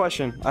on. I have a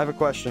question.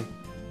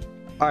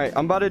 All right,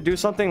 I'm about to do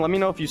something. Let me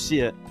know if you see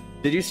it.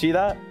 Did you see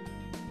that?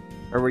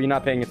 Or were you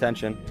not paying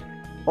attention?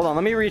 Hold on,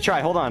 let me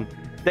retry. Hold on.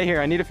 Stay here.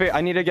 I need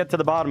to get to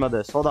the bottom of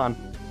this. Hold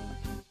on.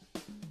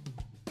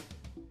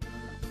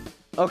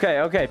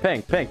 Okay.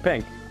 Pink.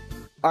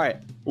 All right.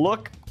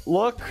 Look.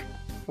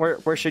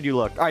 Where should you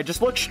look? All right,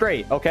 just look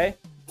straight, okay?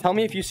 Tell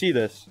me if you see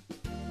this.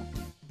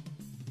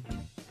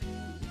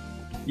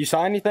 You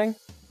saw anything?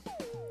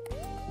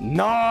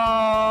 No!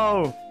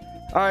 All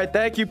right,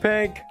 thank you,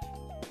 Pink.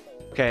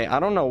 Okay, I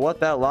don't know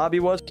what that lobby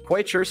was.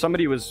 Quite sure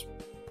somebody was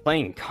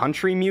playing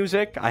country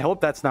music. I hope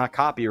that's not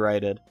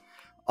copyrighted.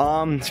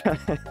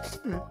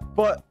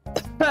 But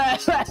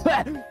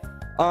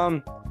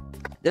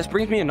This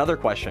brings me another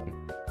question.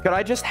 Could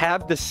I just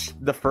have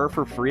the fur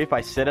for free if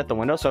I sit at the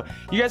window? So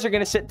you guys are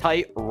gonna sit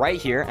tight right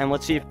here, and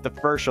let's see if the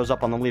fur shows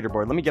up on the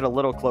leaderboard. Let me get a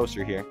little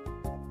closer here,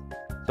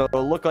 so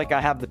it'll look like I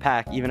have the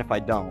pack, even if I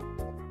don't.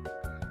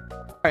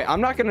 All right,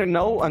 I'm not gonna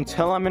know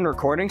until I'm in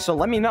recording, so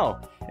let me know.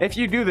 If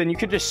you do, then you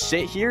could just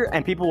sit here,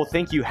 and people will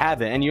think you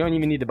have it, and you don't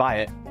even need to buy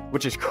it,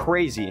 which is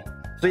crazy.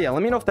 So yeah,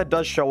 let me know if that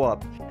does show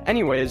up.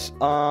 Anyways,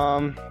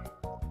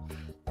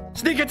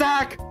 sneak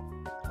attack!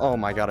 Oh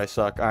my god, I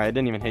suck. All right, I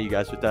didn't even hit you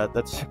guys with that.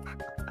 That's...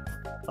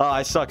 Oh,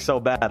 I suck so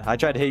bad. I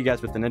tried to hit you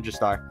guys with the ninja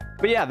star.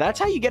 But yeah, that's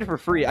how you get it for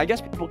free. I guess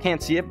people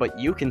can't see it, but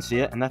you can see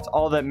it, and that's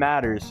all that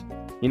matters.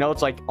 You know,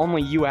 it's like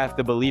only you have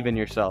to believe in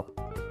yourself.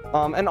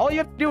 And all you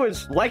have to do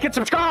is like and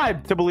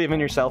subscribe to believe in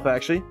yourself,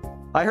 actually.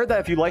 I heard that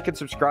if you like and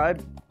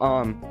subscribe,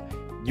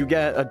 you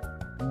get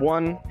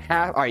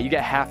you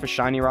get half a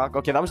shiny rock.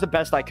 Okay, that was the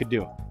best I could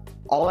do.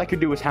 All I could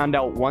do was hand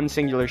out one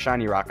singular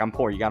shiny rock. I'm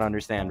poor, you gotta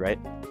understand, right?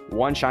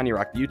 One shiny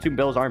rock. YouTube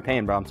bills aren't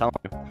paying, bro, I'm telling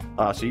you.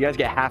 So you guys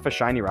get half a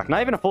shiny rock.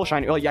 Not even a full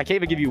shiny. Oh, yeah, I can't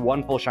even give you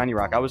one full shiny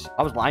rock. I was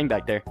lying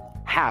back there.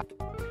 Half.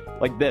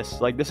 Like this.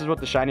 Like, this is what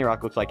the shiny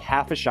rock looks like.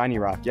 Half a shiny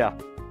rock, yeah.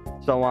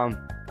 So,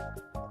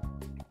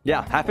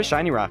 yeah, half a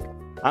shiny rock.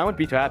 I wouldn't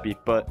be too happy,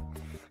 but,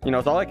 you know,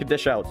 it's all I could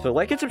dish out. So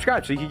like and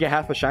subscribe so you can get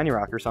half a shiny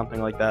rock or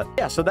something like that.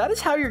 Yeah, so that is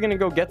how you're gonna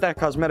go get that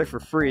cosmetic for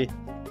free.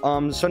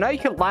 So now you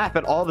can laugh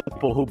at all the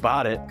people who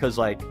bought it, because,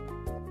 like,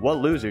 what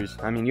losers?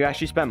 I mean, you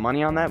actually spent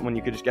money on that when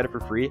you could just get it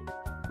for free?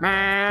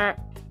 What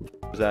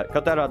was that?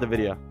 Cut that out of the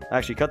video.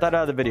 Actually, cut that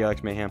out of the video,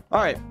 X Mayhem.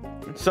 Alright,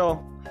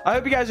 so I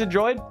hope you guys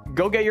enjoyed.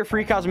 Go get your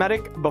free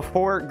cosmetic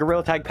before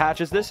Gorilla Tag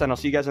patches this, and I'll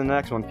see you guys in the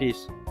next one.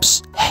 Peace.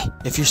 Psst, hey,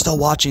 if you're still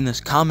watching this,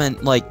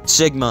 comment like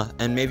Sigma,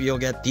 and maybe you'll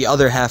get the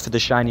other half of the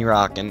shiny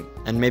rock, and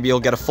maybe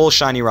you'll get a full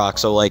shiny rock.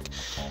 So, like,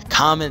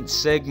 comment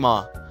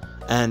Sigma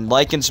and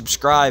like and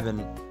subscribe,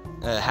 and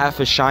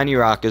half a shiny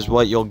rock is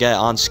what you'll get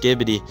on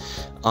Skibidi.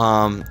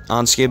 On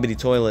Skibidi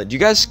Toilet. Do you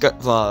guys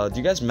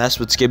mess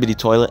with Skibidi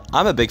Toilet?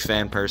 I'm a big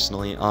fan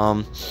personally.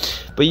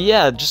 But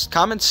yeah, just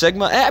comment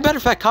Sigma. Matter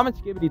of fact, comment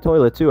Skibidi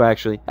Toilet too,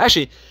 actually.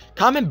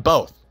 Comment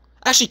both.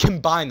 Actually,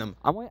 combine them.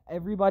 I want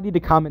everybody to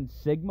comment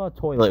Sigma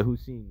Toilet who's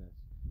seeing this,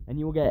 and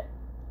you will get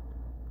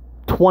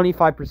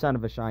 25%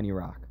 of a shiny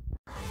rock.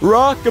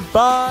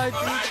 Rockabye,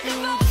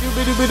 rockabye,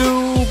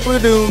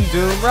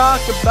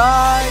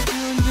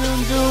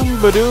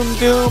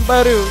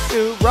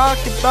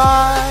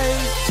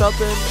 rockabye,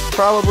 something,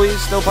 probably,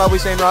 still probably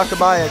saying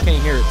rockabye, I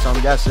can't hear it, so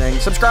I'm guessing,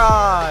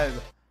 subscribe!